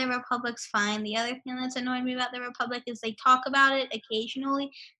than that, the Republic's fine. The other thing that's annoying me about the Republic is they talk about it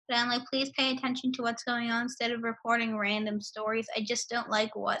occasionally, but I'm like, please pay attention to what's going on instead of reporting random stories. I just don't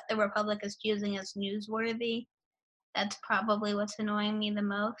like what the Republic is choosing as newsworthy. That's probably what's annoying me the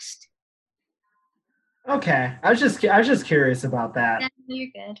most. Okay, I was just curious about that. Yeah, you're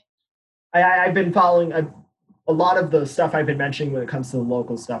good. I've been following a lot of the stuff I've been mentioning when it comes to the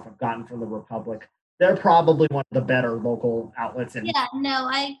local stuff I've gotten from the Republic. They're probably one of the better local outlets. Yeah, no,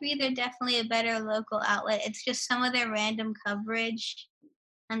 I agree. They're definitely a better local outlet. It's just some of their random coverage.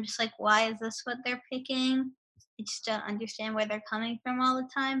 I'm just like, why is this what they're picking? I just don't understand where they're coming from all the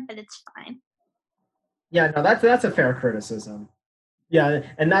time, but it's fine. Yeah, no, that's a fair criticism. Yeah,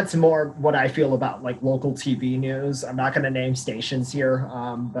 and that's more what I feel about like local TV news. I'm not going to name stations here,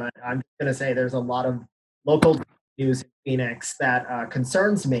 but I'm going to say there's a lot of local news in Phoenix that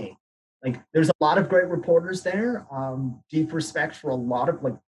concerns me. Like, there's a lot of great reporters there. Deep respect for a lot of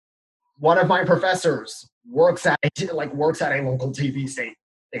like one of my professors works at a local TV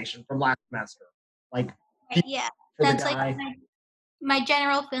station from last semester. Like, Yeah, for the that's like guy. my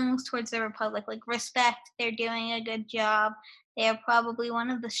general feelings towards the Republic. Like, respect, they're doing a good job. They are probably one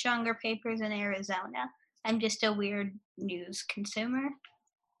of the stronger papers in Arizona. I'm just a weird news consumer.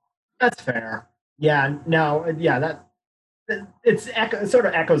 That's fair. Yeah, no, yeah, that it sort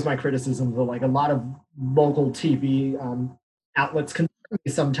of echoes my criticism of like a lot of local TV outlets concern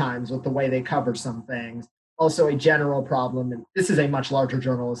me sometimes with the way they cover some things. Also, a general problem, and this is a much larger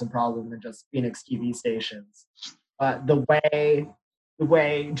journalism problem than just Phoenix TV stations. The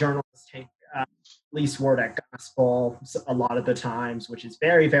way journalists take least word at gospel a lot of the times, which is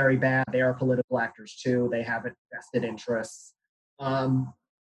very, very bad. They are political actors too. They have vested interests. Um,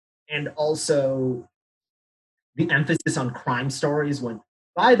 and also the emphasis on crime stories when,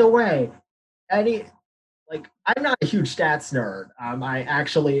 by the way, any like I'm not a huge stats nerd. I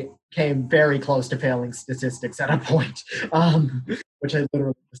actually came very close to failing statistics at a point, which I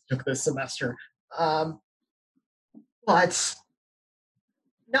literally just took this semester. But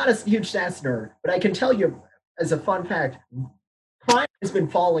not a huge stats nerd. But I can tell you, as a fun fact, crime has been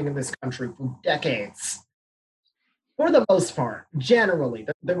falling in this country for decades. For the most part, generally,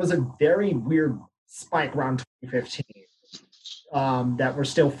 there was a very weird spike around 2015 that we're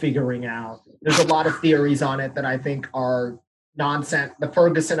still figuring out. There's a lot of theories on it that I think are nonsense. The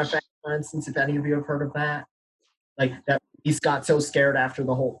Ferguson effect, for instance, if any of you have heard of that, like that police got so scared after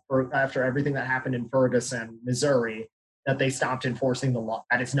everything that happened in Ferguson, Missouri, that they stopped enforcing the law.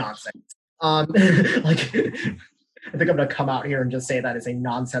 That is nonsense. Like, I think I'm going to come out here and just say that is a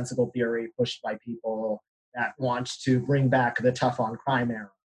nonsensical theory pushed by people that want to bring back the tough on crime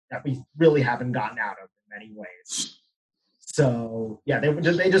era that we really haven't gotten out of in many ways. So yeah,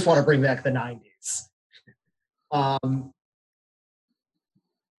 they just want to bring back the 90s.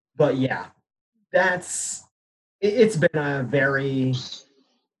 But yeah, it's been a very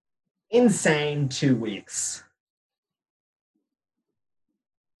insane 2 weeks.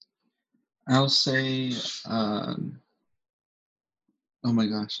 I'll say, oh my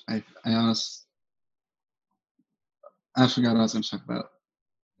gosh, I forgot what I was going to talk about.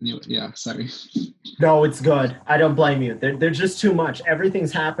 Anyway, yeah, sorry. No, it's good. I don't blame you. There's just too much.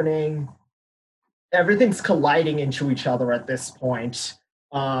 Everything's happening. Everything's colliding into each other at this point.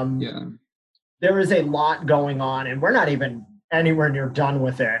 Yeah. There is a lot going on, and we're not even anywhere near done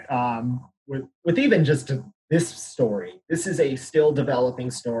with it. With even just this story, this is a still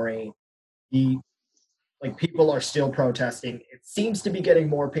developing story. The like people are still protesting. It seems to be getting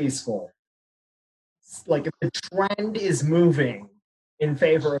more peaceful. Like the trend is moving in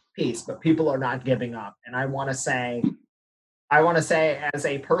favor of peace, but people are not giving up. And I want to say, as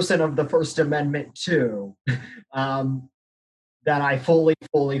a person of the First Amendment too, um, that I fully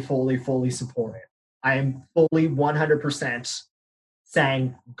support it. I am fully 100%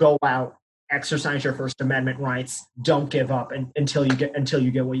 saying, go out, exercise your First Amendment rights, don't give up until you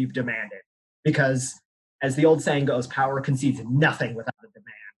get what you've demanded. Because, as the old saying goes, power concedes nothing without a demand,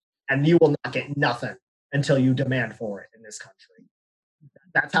 and you will not get nothing until you demand for it in this country.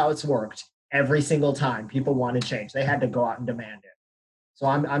 That's how it's worked every single time people wanted change. They had to go out and demand it. So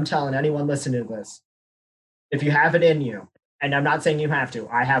I'm telling anyone listening to this, if you have it in you, and I'm not saying you have to,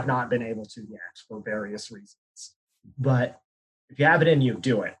 I have not been able to yet for various reasons, but if you have it in you,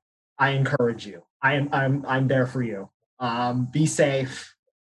 do it. I encourage you. I'm there for you. Be safe.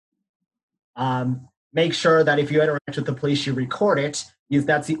 Make sure that if you interact with the police, you record it, because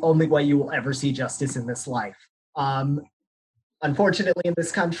that's the only way you will ever see justice in this life. Unfortunately, in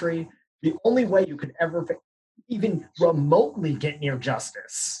this country, the only way you could ever even remotely get near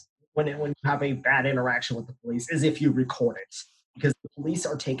justice when you have a bad interaction with the police is if you record it, because the police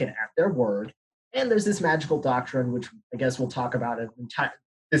are taken at their word. And there's this magical doctrine, which I guess we'll talk about.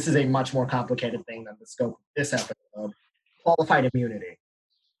 This is a much more complicated thing than the scope of this episode. Qualified immunity.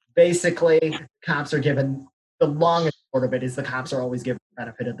 Basically, cops are given, the long and short of it is the cops are always given the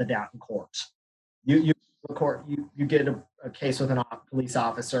benefit of the doubt in court. You get a case with a police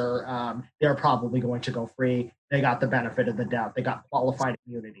officer, they're probably going to go free. They got the benefit of the doubt. They got qualified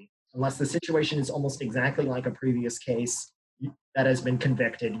immunity. Unless the situation is almost exactly like a previous case that has been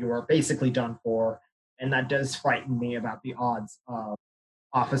convicted, you are basically done for. And that does frighten me about the odds of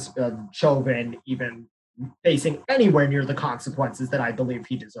Chauvin even facing anywhere near the consequences that I believe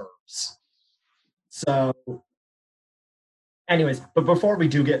he deserves. So anyways, but before we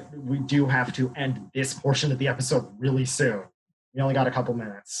do have to end this portion of the episode really soon. We only got a couple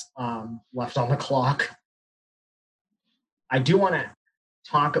minutes left on the clock. I do want to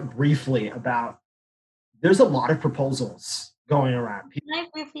talk briefly about, there's a lot of proposals going around. Can I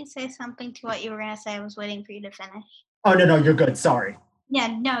briefly say something to what you were going to say? I was waiting for you to finish. Oh, no, you're good. Sorry.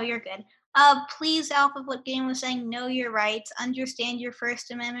 Yeah, no, you're good. Please, Alpha, what Game was saying, know your rights, understand your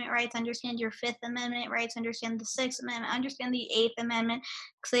First Amendment rights, understand your Fifth Amendment rights, understand the Sixth Amendment, understand the Eighth Amendment,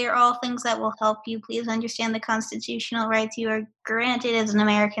 because they are all things that will help you. Please understand the constitutional rights you are granted as an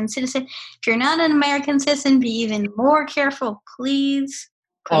American citizen. If you're not an American citizen, be even more careful, please.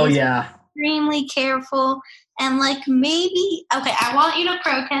 Oh, yeah. Extremely careful. And, maybe, okay, I want you to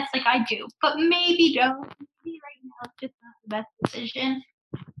protest like I do, but maybe don't. Maybe right now it's just not the best decision.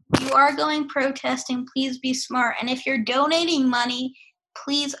 You are going protesting, please be smart. And if you're donating money,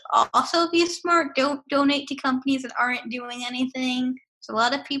 please also be smart. Don't donate to companies that aren't doing anything. There's a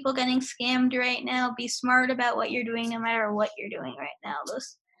lot of people getting scammed right now. Be smart about what you're doing no matter what you're doing right now.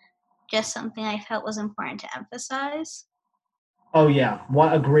 That's just something I felt was important to emphasize. Oh, yeah.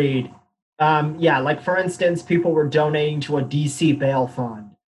 Agreed. For instance, people were donating to a DC bail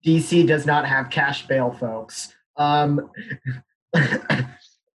fund. DC does not have cash bail, folks.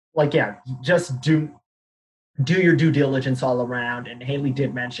 Just do your due diligence all around. And Haley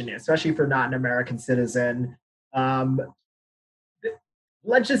did mention it, especially if you're not an American citizen.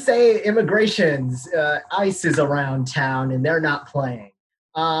 Let's just say immigrations, ICE is around town and they're not playing.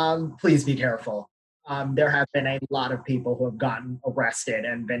 Please be careful. There have been a lot of people who have gotten arrested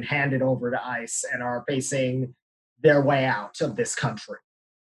and been handed over to ICE and are facing their way out of this country.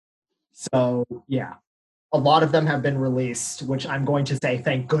 So, yeah. A lot of them have been released, which I'm going to say,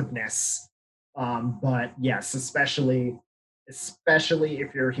 thank goodness. But yes, especially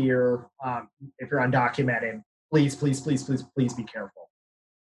if you're here, if you're undocumented, please be careful.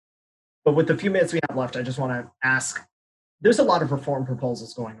 But with the few minutes we have left, I just want to ask, there's a lot of reform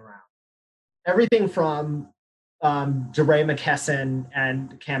proposals going around. Everything from DeRay McKesson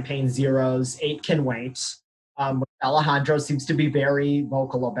and Campaign Zero's 8 Can Wait, which Alejandro seems to be very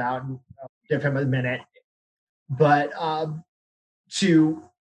vocal about. Give him a minute. But to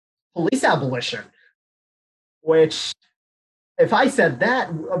police abolition, which, if I said that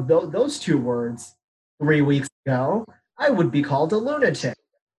of those two words 3 weeks ago, I would be called a lunatic.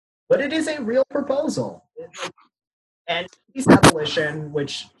 But it is a real proposal. And police abolition,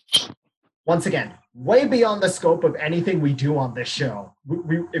 which, once again, way beyond the scope of anything we do on this show.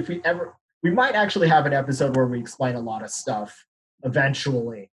 We might actually have an episode where we explain a lot of stuff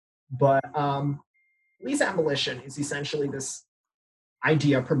eventually. But police abolition is essentially this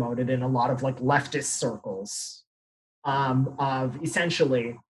idea promoted in a lot of like leftist circles of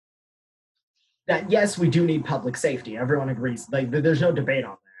essentially that yes, we do need public safety. Everyone agrees. Like there's no debate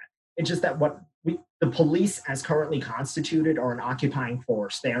on that. It's just that the police as currently constituted are an occupying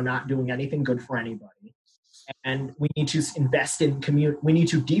force. They are not doing anything good for anybody. And we need to invest in community. We need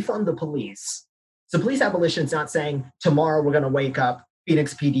to defund the police. So police abolition is not saying tomorrow we're going to wake up,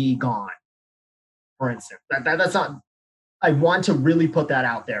 Phoenix PD gone, for instance. That's not, I want to really put that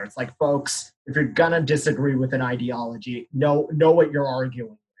out there. It's like, folks, if you're going to disagree with an ideology, know what you're arguing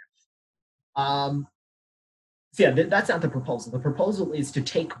with. So yeah, that's not the proposal. The proposal is to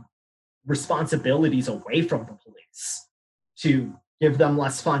take responsibilities away from the police, to give them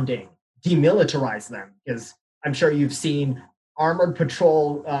less funding, demilitarize them, because I'm sure you've seen armored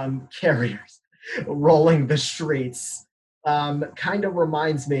patrol carriers rolling the streets. Kind of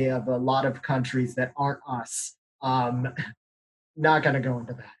reminds me of a lot of countries that aren't us. Not going to go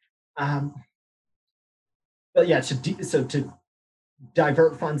into that. But yeah, to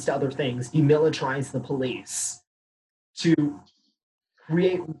divert funds to other things, demilitarize the police, to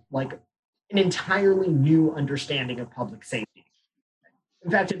create like an entirely new understanding of public safety. In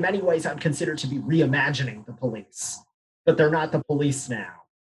fact, in many ways, I'd consider to be reimagining the police, but they're not the police now.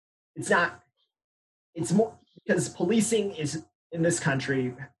 It's more because policing is in this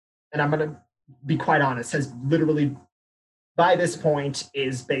country, and I'm going to be quite honest, has literally, by this point,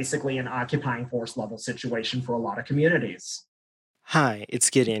 is basically an occupying force level situation for a lot of communities. Hi, it's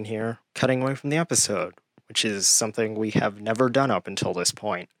Gideon here, cutting away from the episode, which is something we have never done up until this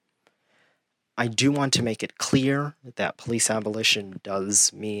point. I do want to make it clear that police abolition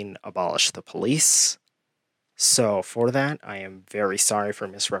does mean abolish the police. So for that, I am very sorry for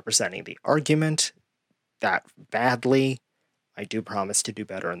misrepresenting the argument that badly. I do promise to do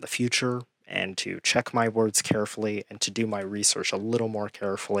better in the future, and to check my words carefully, and to do my research a little more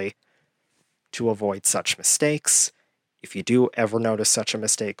carefully to avoid such mistakes. If you do ever notice such a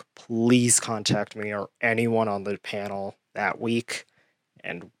mistake, please contact me or anyone on the panel that week,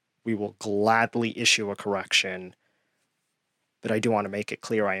 and we will gladly issue a correction. But I do want to make it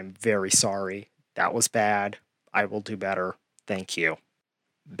clear I am very sorry. That was bad. I will do better. Thank you.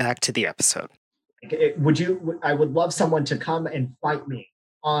 Back to the episode. I would love someone to come and fight me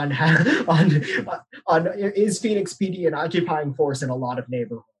on is Phoenix PD an occupying force in a lot of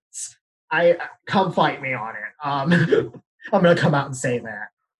neighborhoods? Come fight me on it. I'm going to come out and say that.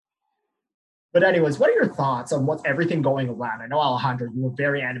 But anyways, what are your thoughts on what's everything going around? I know, Alejandro, you were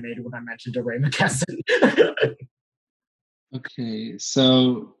very animated when I mentioned DeRay McKesson. Okay,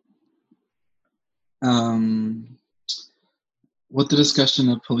 so with the discussion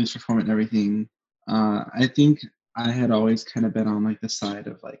of police reform and everything, I think I had always kind of been on like the side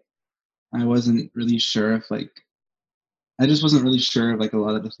of like, I wasn't really sure if like, I just wasn't really sure of like a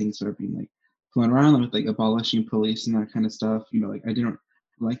lot of the things that are being like flown around with like abolishing police and that kind of stuff. You know, like I didn't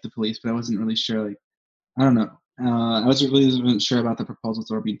like the police, but I wasn't really sure. Like, I don't know. I wasn't sure about the proposals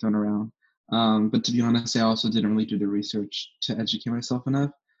that were being thrown around. But to be honest, I also didn't really do the research to educate myself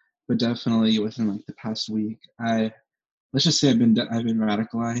enough. But definitely within like the past week, let's just say I've been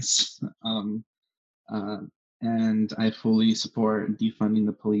radicalized. And I fully support defunding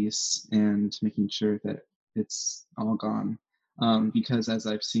the police and making sure that it's all gone. Because as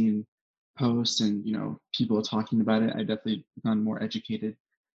I've seen posts and people talking about it, I've definitely become more educated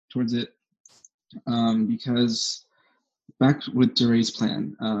towards it. Because back with DeRay's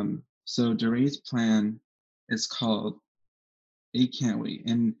plan, so DeRay's plan is called "A Can't Wait,"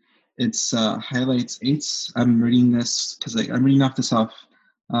 and it's highlights eight. I'm reading this because I'm reading this off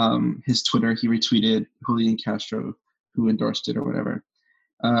his Twitter. He retweeted Julian Castro, who endorsed it or whatever.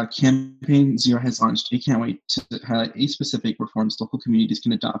 Campaign Zero has launched "A Can't Wait" to highlight 8 specific reforms local communities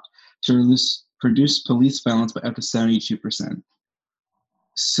can adopt to reduce police violence by up to 72%.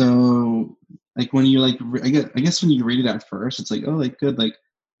 So, like when you I guess when you read it at first, it's like, oh, like good, like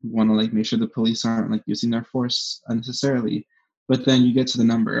you want to like make sure the police aren't like using their force unnecessarily, but then you get to the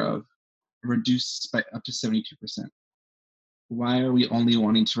number of reduced by up to 72%. Why are we only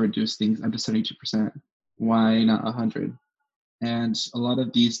wanting to reduce things up to 72%? Why not 100? And a lot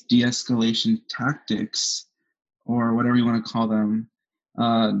of these de-escalation tactics, or whatever you want to call them,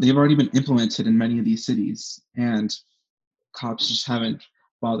 they've already been implemented in many of these cities, and cops just haven't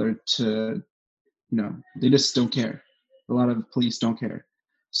bothered to, they just don't care. A lot of police don't care.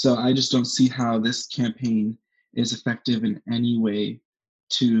 So I just don't see how this campaign is effective in any way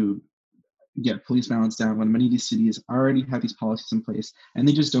to get police violence down when many of these cities already have these policies in place and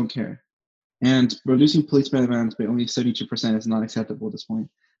they just don't care. And reducing police demands by only 72% is not acceptable at this point.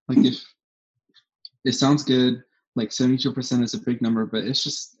 Like, if it sounds good, like 72% is a big number, but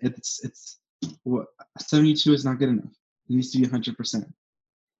it's what 72 is not good enough. It needs to be 100%.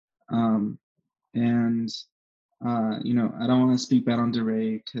 And I don't want to speak bad on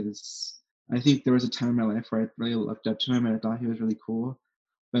DeRay, because I think there was a time in my life where I really looked up to him and I thought he was really cool.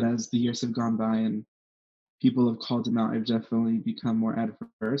 But as the years have gone by and people have called him out, I've definitely become more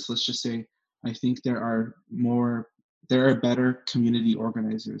adverse. Let's just say I think there are better community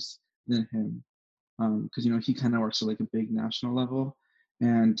organizers than him, because he kind of works at like a big national level,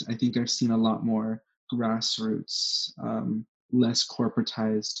 and I think I've seen a lot more grassroots, less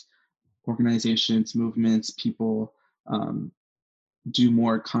corporatized organizations, movements, people do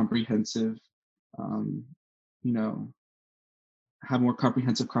more comprehensive, um, you know, have more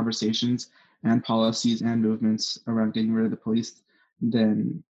comprehensive conversations and policies and movements around getting rid of the police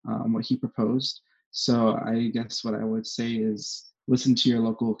than what he proposed. So I guess what I would say is listen to your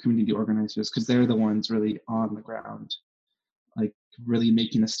local community organizers, because they're the ones really on the ground, like really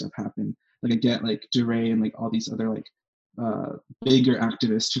making this stuff happen. Like I get like DeRay and like all these other like bigger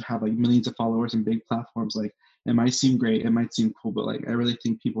activists who have like millions of followers and big platforms. Like it might seem great, it might seem cool, but like I really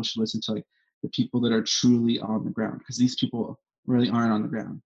think people should listen to like the people that are truly on the ground, because these people really aren't on the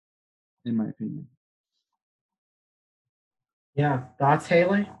ground, in my opinion. Yeah, thoughts,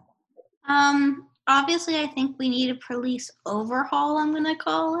 Haley? Obviously, I think we need a police overhaul, I'm going to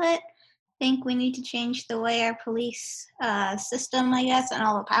call it. I think we need to change the way our police system, I guess, and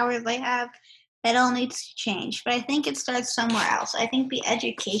all the powers they have. It all needs to change. But I think it starts somewhere else. I think the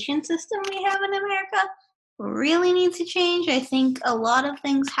education system we have in America really needs to change. I think a lot of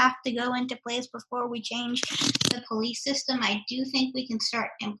things have to go into place before we change the police system. I do think we can start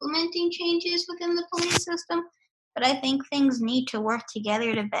implementing changes within the police system. But I think things need to work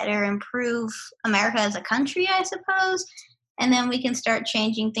together to better improve America as a country, I suppose. And then we can start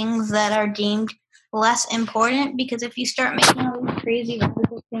changing things that are deemed less important, because if you start making all these crazy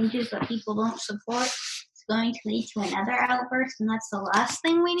radical changes that people don't support, it's going to lead to another outburst, and that's the last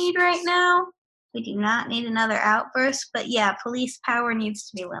thing we need right now. We do not need another outburst, but yeah, police power needs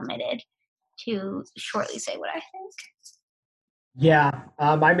to be limited, to shortly say what I think. Yeah,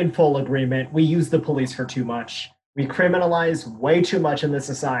 I'm in full agreement. We use the police for too much. We criminalize way too much in this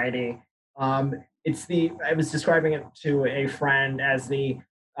society. I was describing it to a friend as the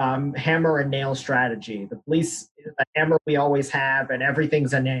hammer and nail strategy. The police is a hammer we always have, and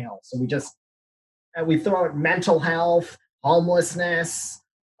everything's a nail. So we throw out mental health, homelessness,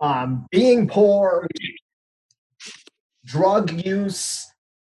 being poor, drug use.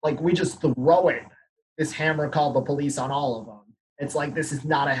 Like we just throw it, this hammer called the police, on all of them. It's like this is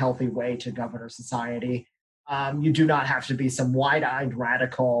not a healthy way to govern our society. You do not have to be some wide-eyed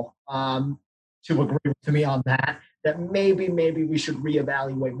radical to agree with me on that. That maybe we should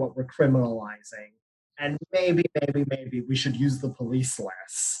reevaluate what we're criminalizing, and maybe we should use the police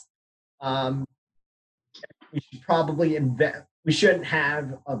less. We should probably we shouldn't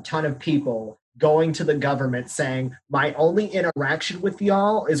have a ton of people going to the government saying my only interaction with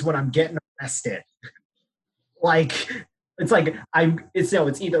y'all is when I'm getting arrested. Like it's like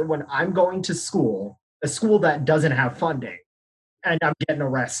it's either when I'm going to school, a school that doesn't have funding, and I'm getting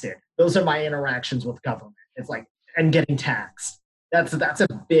arrested. Those are my interactions with government. It's like, and getting taxed. That's a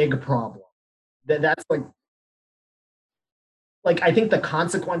big problem. That's like I think the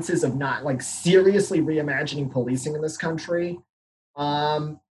consequences of not like seriously reimagining policing in this country.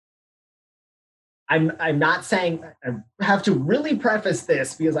 I'm not saying, I have to really preface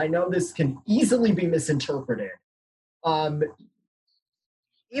this because I know this can easily be misinterpreted.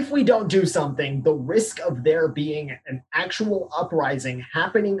 If we don't do something, the risk of there being an actual uprising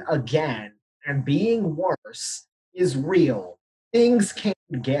happening again and being worse is real. Things can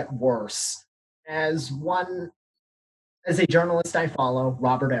get worse. As a journalist I follow,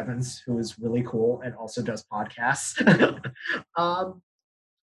 Robert Evans, who is really cool and also does podcasts,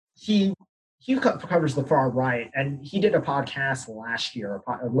 he covers the far right, and he did a podcast last year,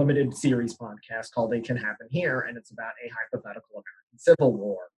 a limited series podcast called "It Can Happen Here," and it's about a hypothetical American Civil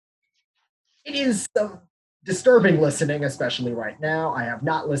War. It is disturbing listening, especially right now. I have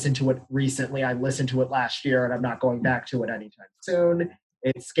not listened to it recently. I listened to it last year, and I'm not going back to it anytime soon.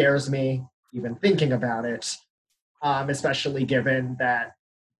 It scares me even thinking about it, especially given that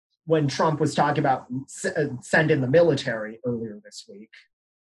when Trump was talking about send in the military earlier this week,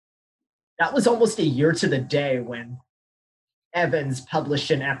 that was almost a year to the day when Evans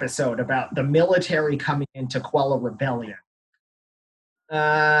published an episode about the military coming in to quell a rebellion.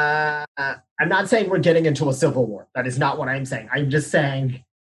 I'm not saying we're getting into a civil war. That is not what I'm saying. I'm just saying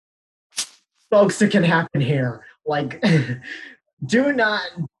folks, it can happen here. Like, do not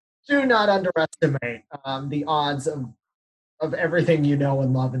underestimate the odds of everything you know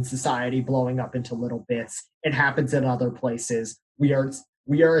and love in society blowing up into little bits. It happens in other places. We are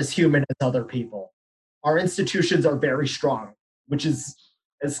as human as other people. Our institutions are very strong, which has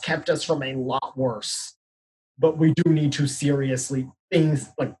kept us from a lot worse. But we do need to seriously things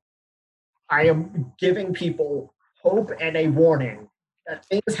like I am giving people hope and a warning that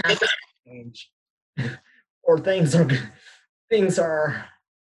things have to change, or things are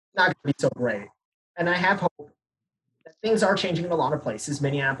not going to be so great. And I have hope that things are changing in a lot of places.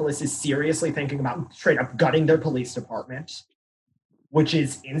 Minneapolis is seriously thinking about straight up gutting their police department, which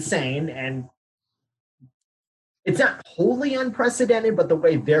is insane. And it's not wholly unprecedented, but the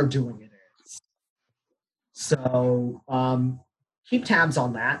way they're doing it is. So keep tabs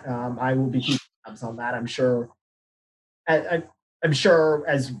on that. I will be keeping tabs on that. I'm sure. I'm sure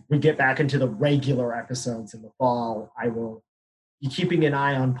as we get back into the regular episodes in the fall, I will be keeping an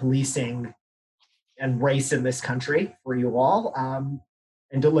eye on policing and race in this country for you all,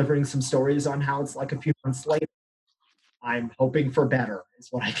 and delivering some stories on how it's like a few months later. I'm hoping for better, is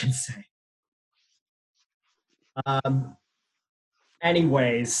what I can say. Um,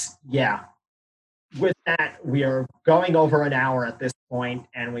 anyways, yeah. With that, we are going over an hour at this point,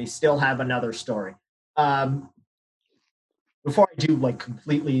 and we still have another story. Before I do like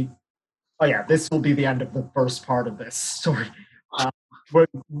completely, oh yeah, this will be the end of the first part of this story.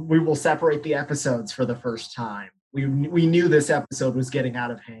 We will separate the episodes for the first time. We knew this episode was getting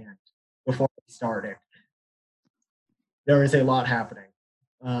out of hand before we started. There is a lot happening.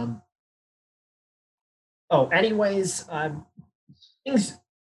 Anyways, things.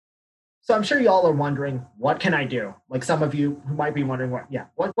 So I'm sure you all are wondering, what can I do? Like some of you who might be wondering,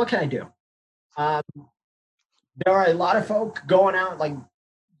 what can I do? There are a lot of folk going out, like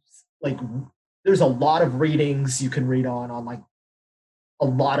there's a lot of readings you can read on like a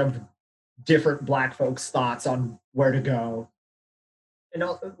lot of different Black folks' thoughts on where to go. And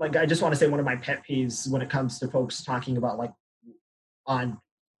like I just want to say one of my pet peeves when it comes to folks talking about on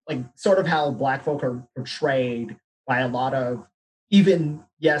sort of how Black folk are portrayed by a lot of even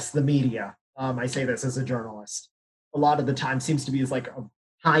the media. I say this as a journalist. A lot of the time seems to be as like a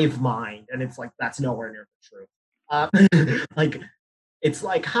hive mind, and it's like that's nowhere near the truth. Like it's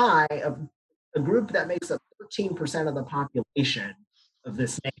like a group that makes up 13% of the population of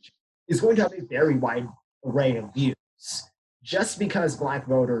this nation is going to have a very wide array of views. Just because Black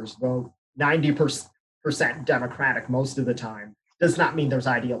voters vote 90% Democratic most of the time does not mean there's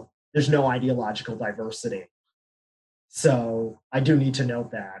no ideological diversity. So I do need to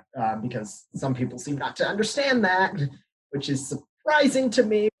note that because some people seem not to understand that, which is surprising to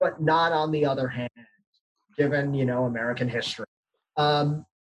me, but not on the other hand, given American history. But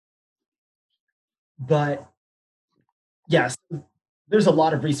yes, there's a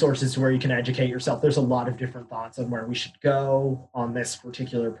lot of resources where you can educate yourself. There's a lot of different thoughts on where we should go on this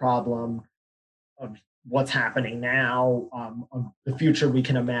particular problem, of what's happening now, of the future we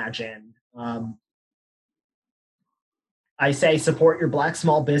can imagine. I say support your Black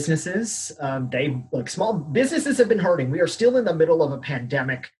small businesses. Small businesses have been hurting. We are still in the middle of a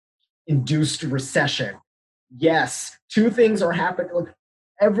pandemic-induced recession. Yes, two things are happening. Look,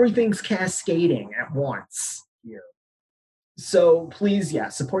 everything's cascading at once here. So please,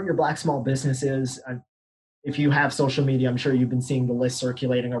 support your Black small businesses. If you have social media, I'm sure you've been seeing the list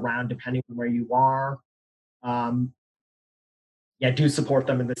circulating around depending on where you are. Do support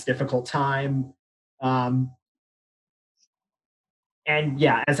them in this difficult time. And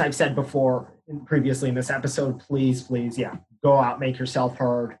as I've said before, previously in this episode, please, go out, make yourself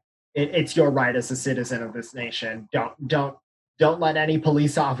heard. It's your right as a citizen of this nation. Don't let any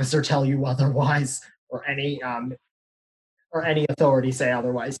police officer tell you otherwise, or any authority say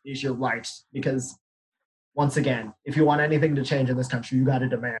otherwise. It's your right, because once again, if you want anything to change in this country, you got to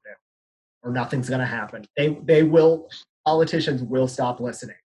demand it, or nothing's going to happen. Politicians will stop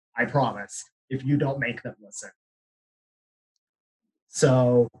listening. I promise, if you don't make them listen.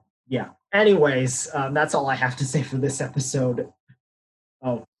 So, anyways, that's all I have to say for this episode.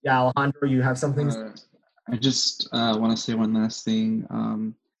 Oh, yeah, Alejandro, you have something? I just want to say one last thing.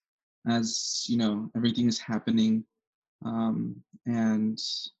 As you know, everything is happening, and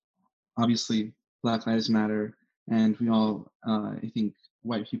obviously Black Lives Matter, and we all, I think,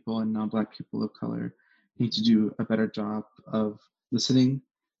 white people and non-Black people of color need to do a better job of listening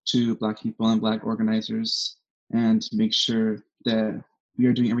to Black people and Black organizers, and make sure that we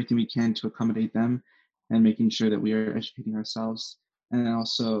are doing everything we can to accommodate them, and making sure that we are educating ourselves. And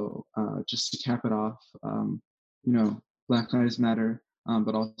also, just to cap it off, Black Lives Matter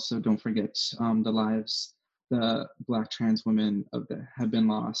but also don't forget the lives the Black trans women that have been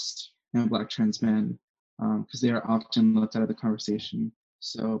lost and Black trans men, because they are often left out of the conversation.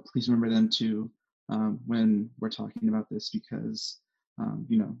 So please remember them too when we're talking about this, because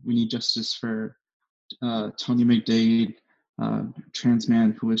we need justice for Tony McDade, trans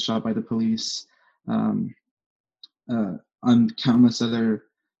man who was shot by the police, on countless other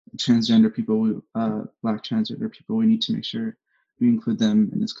transgender people, Black transgender people. We need to make sure we include them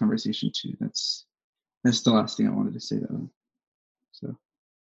in this conversation too. That's the last thing I wanted to say though. So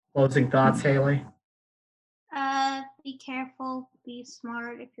Closing thoughts, Haley? Be careful, be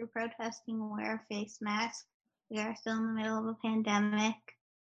smart. If you're protesting, wear a face mask. We are still in the middle of a pandemic.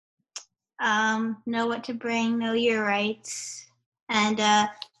 Know what to bring, know your rights. And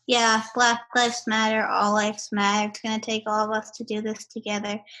Black Lives Matter, all lives matter. It's going to take all of us to do this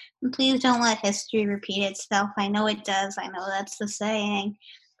together. And please don't let history repeat itself. I know it does. I know that's the saying.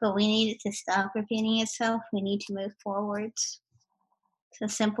 But we need it to stop repeating itself. We need to move forwards. It's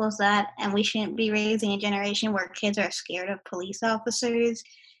as simple as that. And we shouldn't be raising a generation where kids are scared of police officers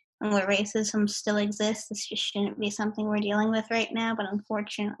and where racism still exists. This just shouldn't be something we're dealing with right now, but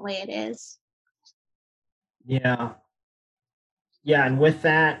unfortunately it is. Yeah, and with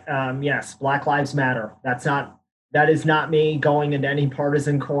that, yes, Black Lives Matter. That is not me going into any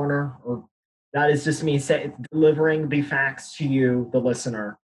partisan corner, or that is just me delivering the facts to you, the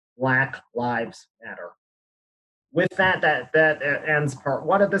listener. Black Lives Matter. With that ends part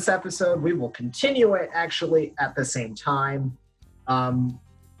 1 of this episode. We will continue it actually at the same time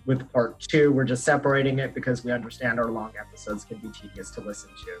with part 2. We're just separating it because we understand our long episodes can be tedious to listen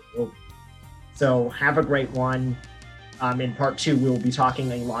to. So have a great one. In part 2, we will be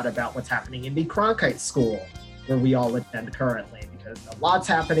talking a lot about what's happening in the Cronkite School, where we all attend currently, because a lot's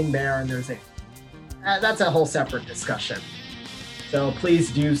happening there, and that's a whole separate discussion. So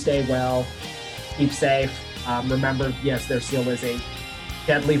please do stay well, keep safe. Remember, yes, there still is a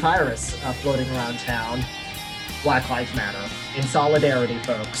deadly virus floating around town. Black Lives Matter. In solidarity,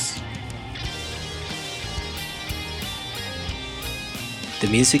 folks. The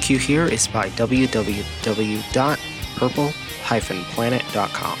music you hear is by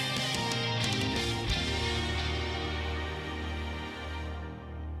www.purple-planet.com.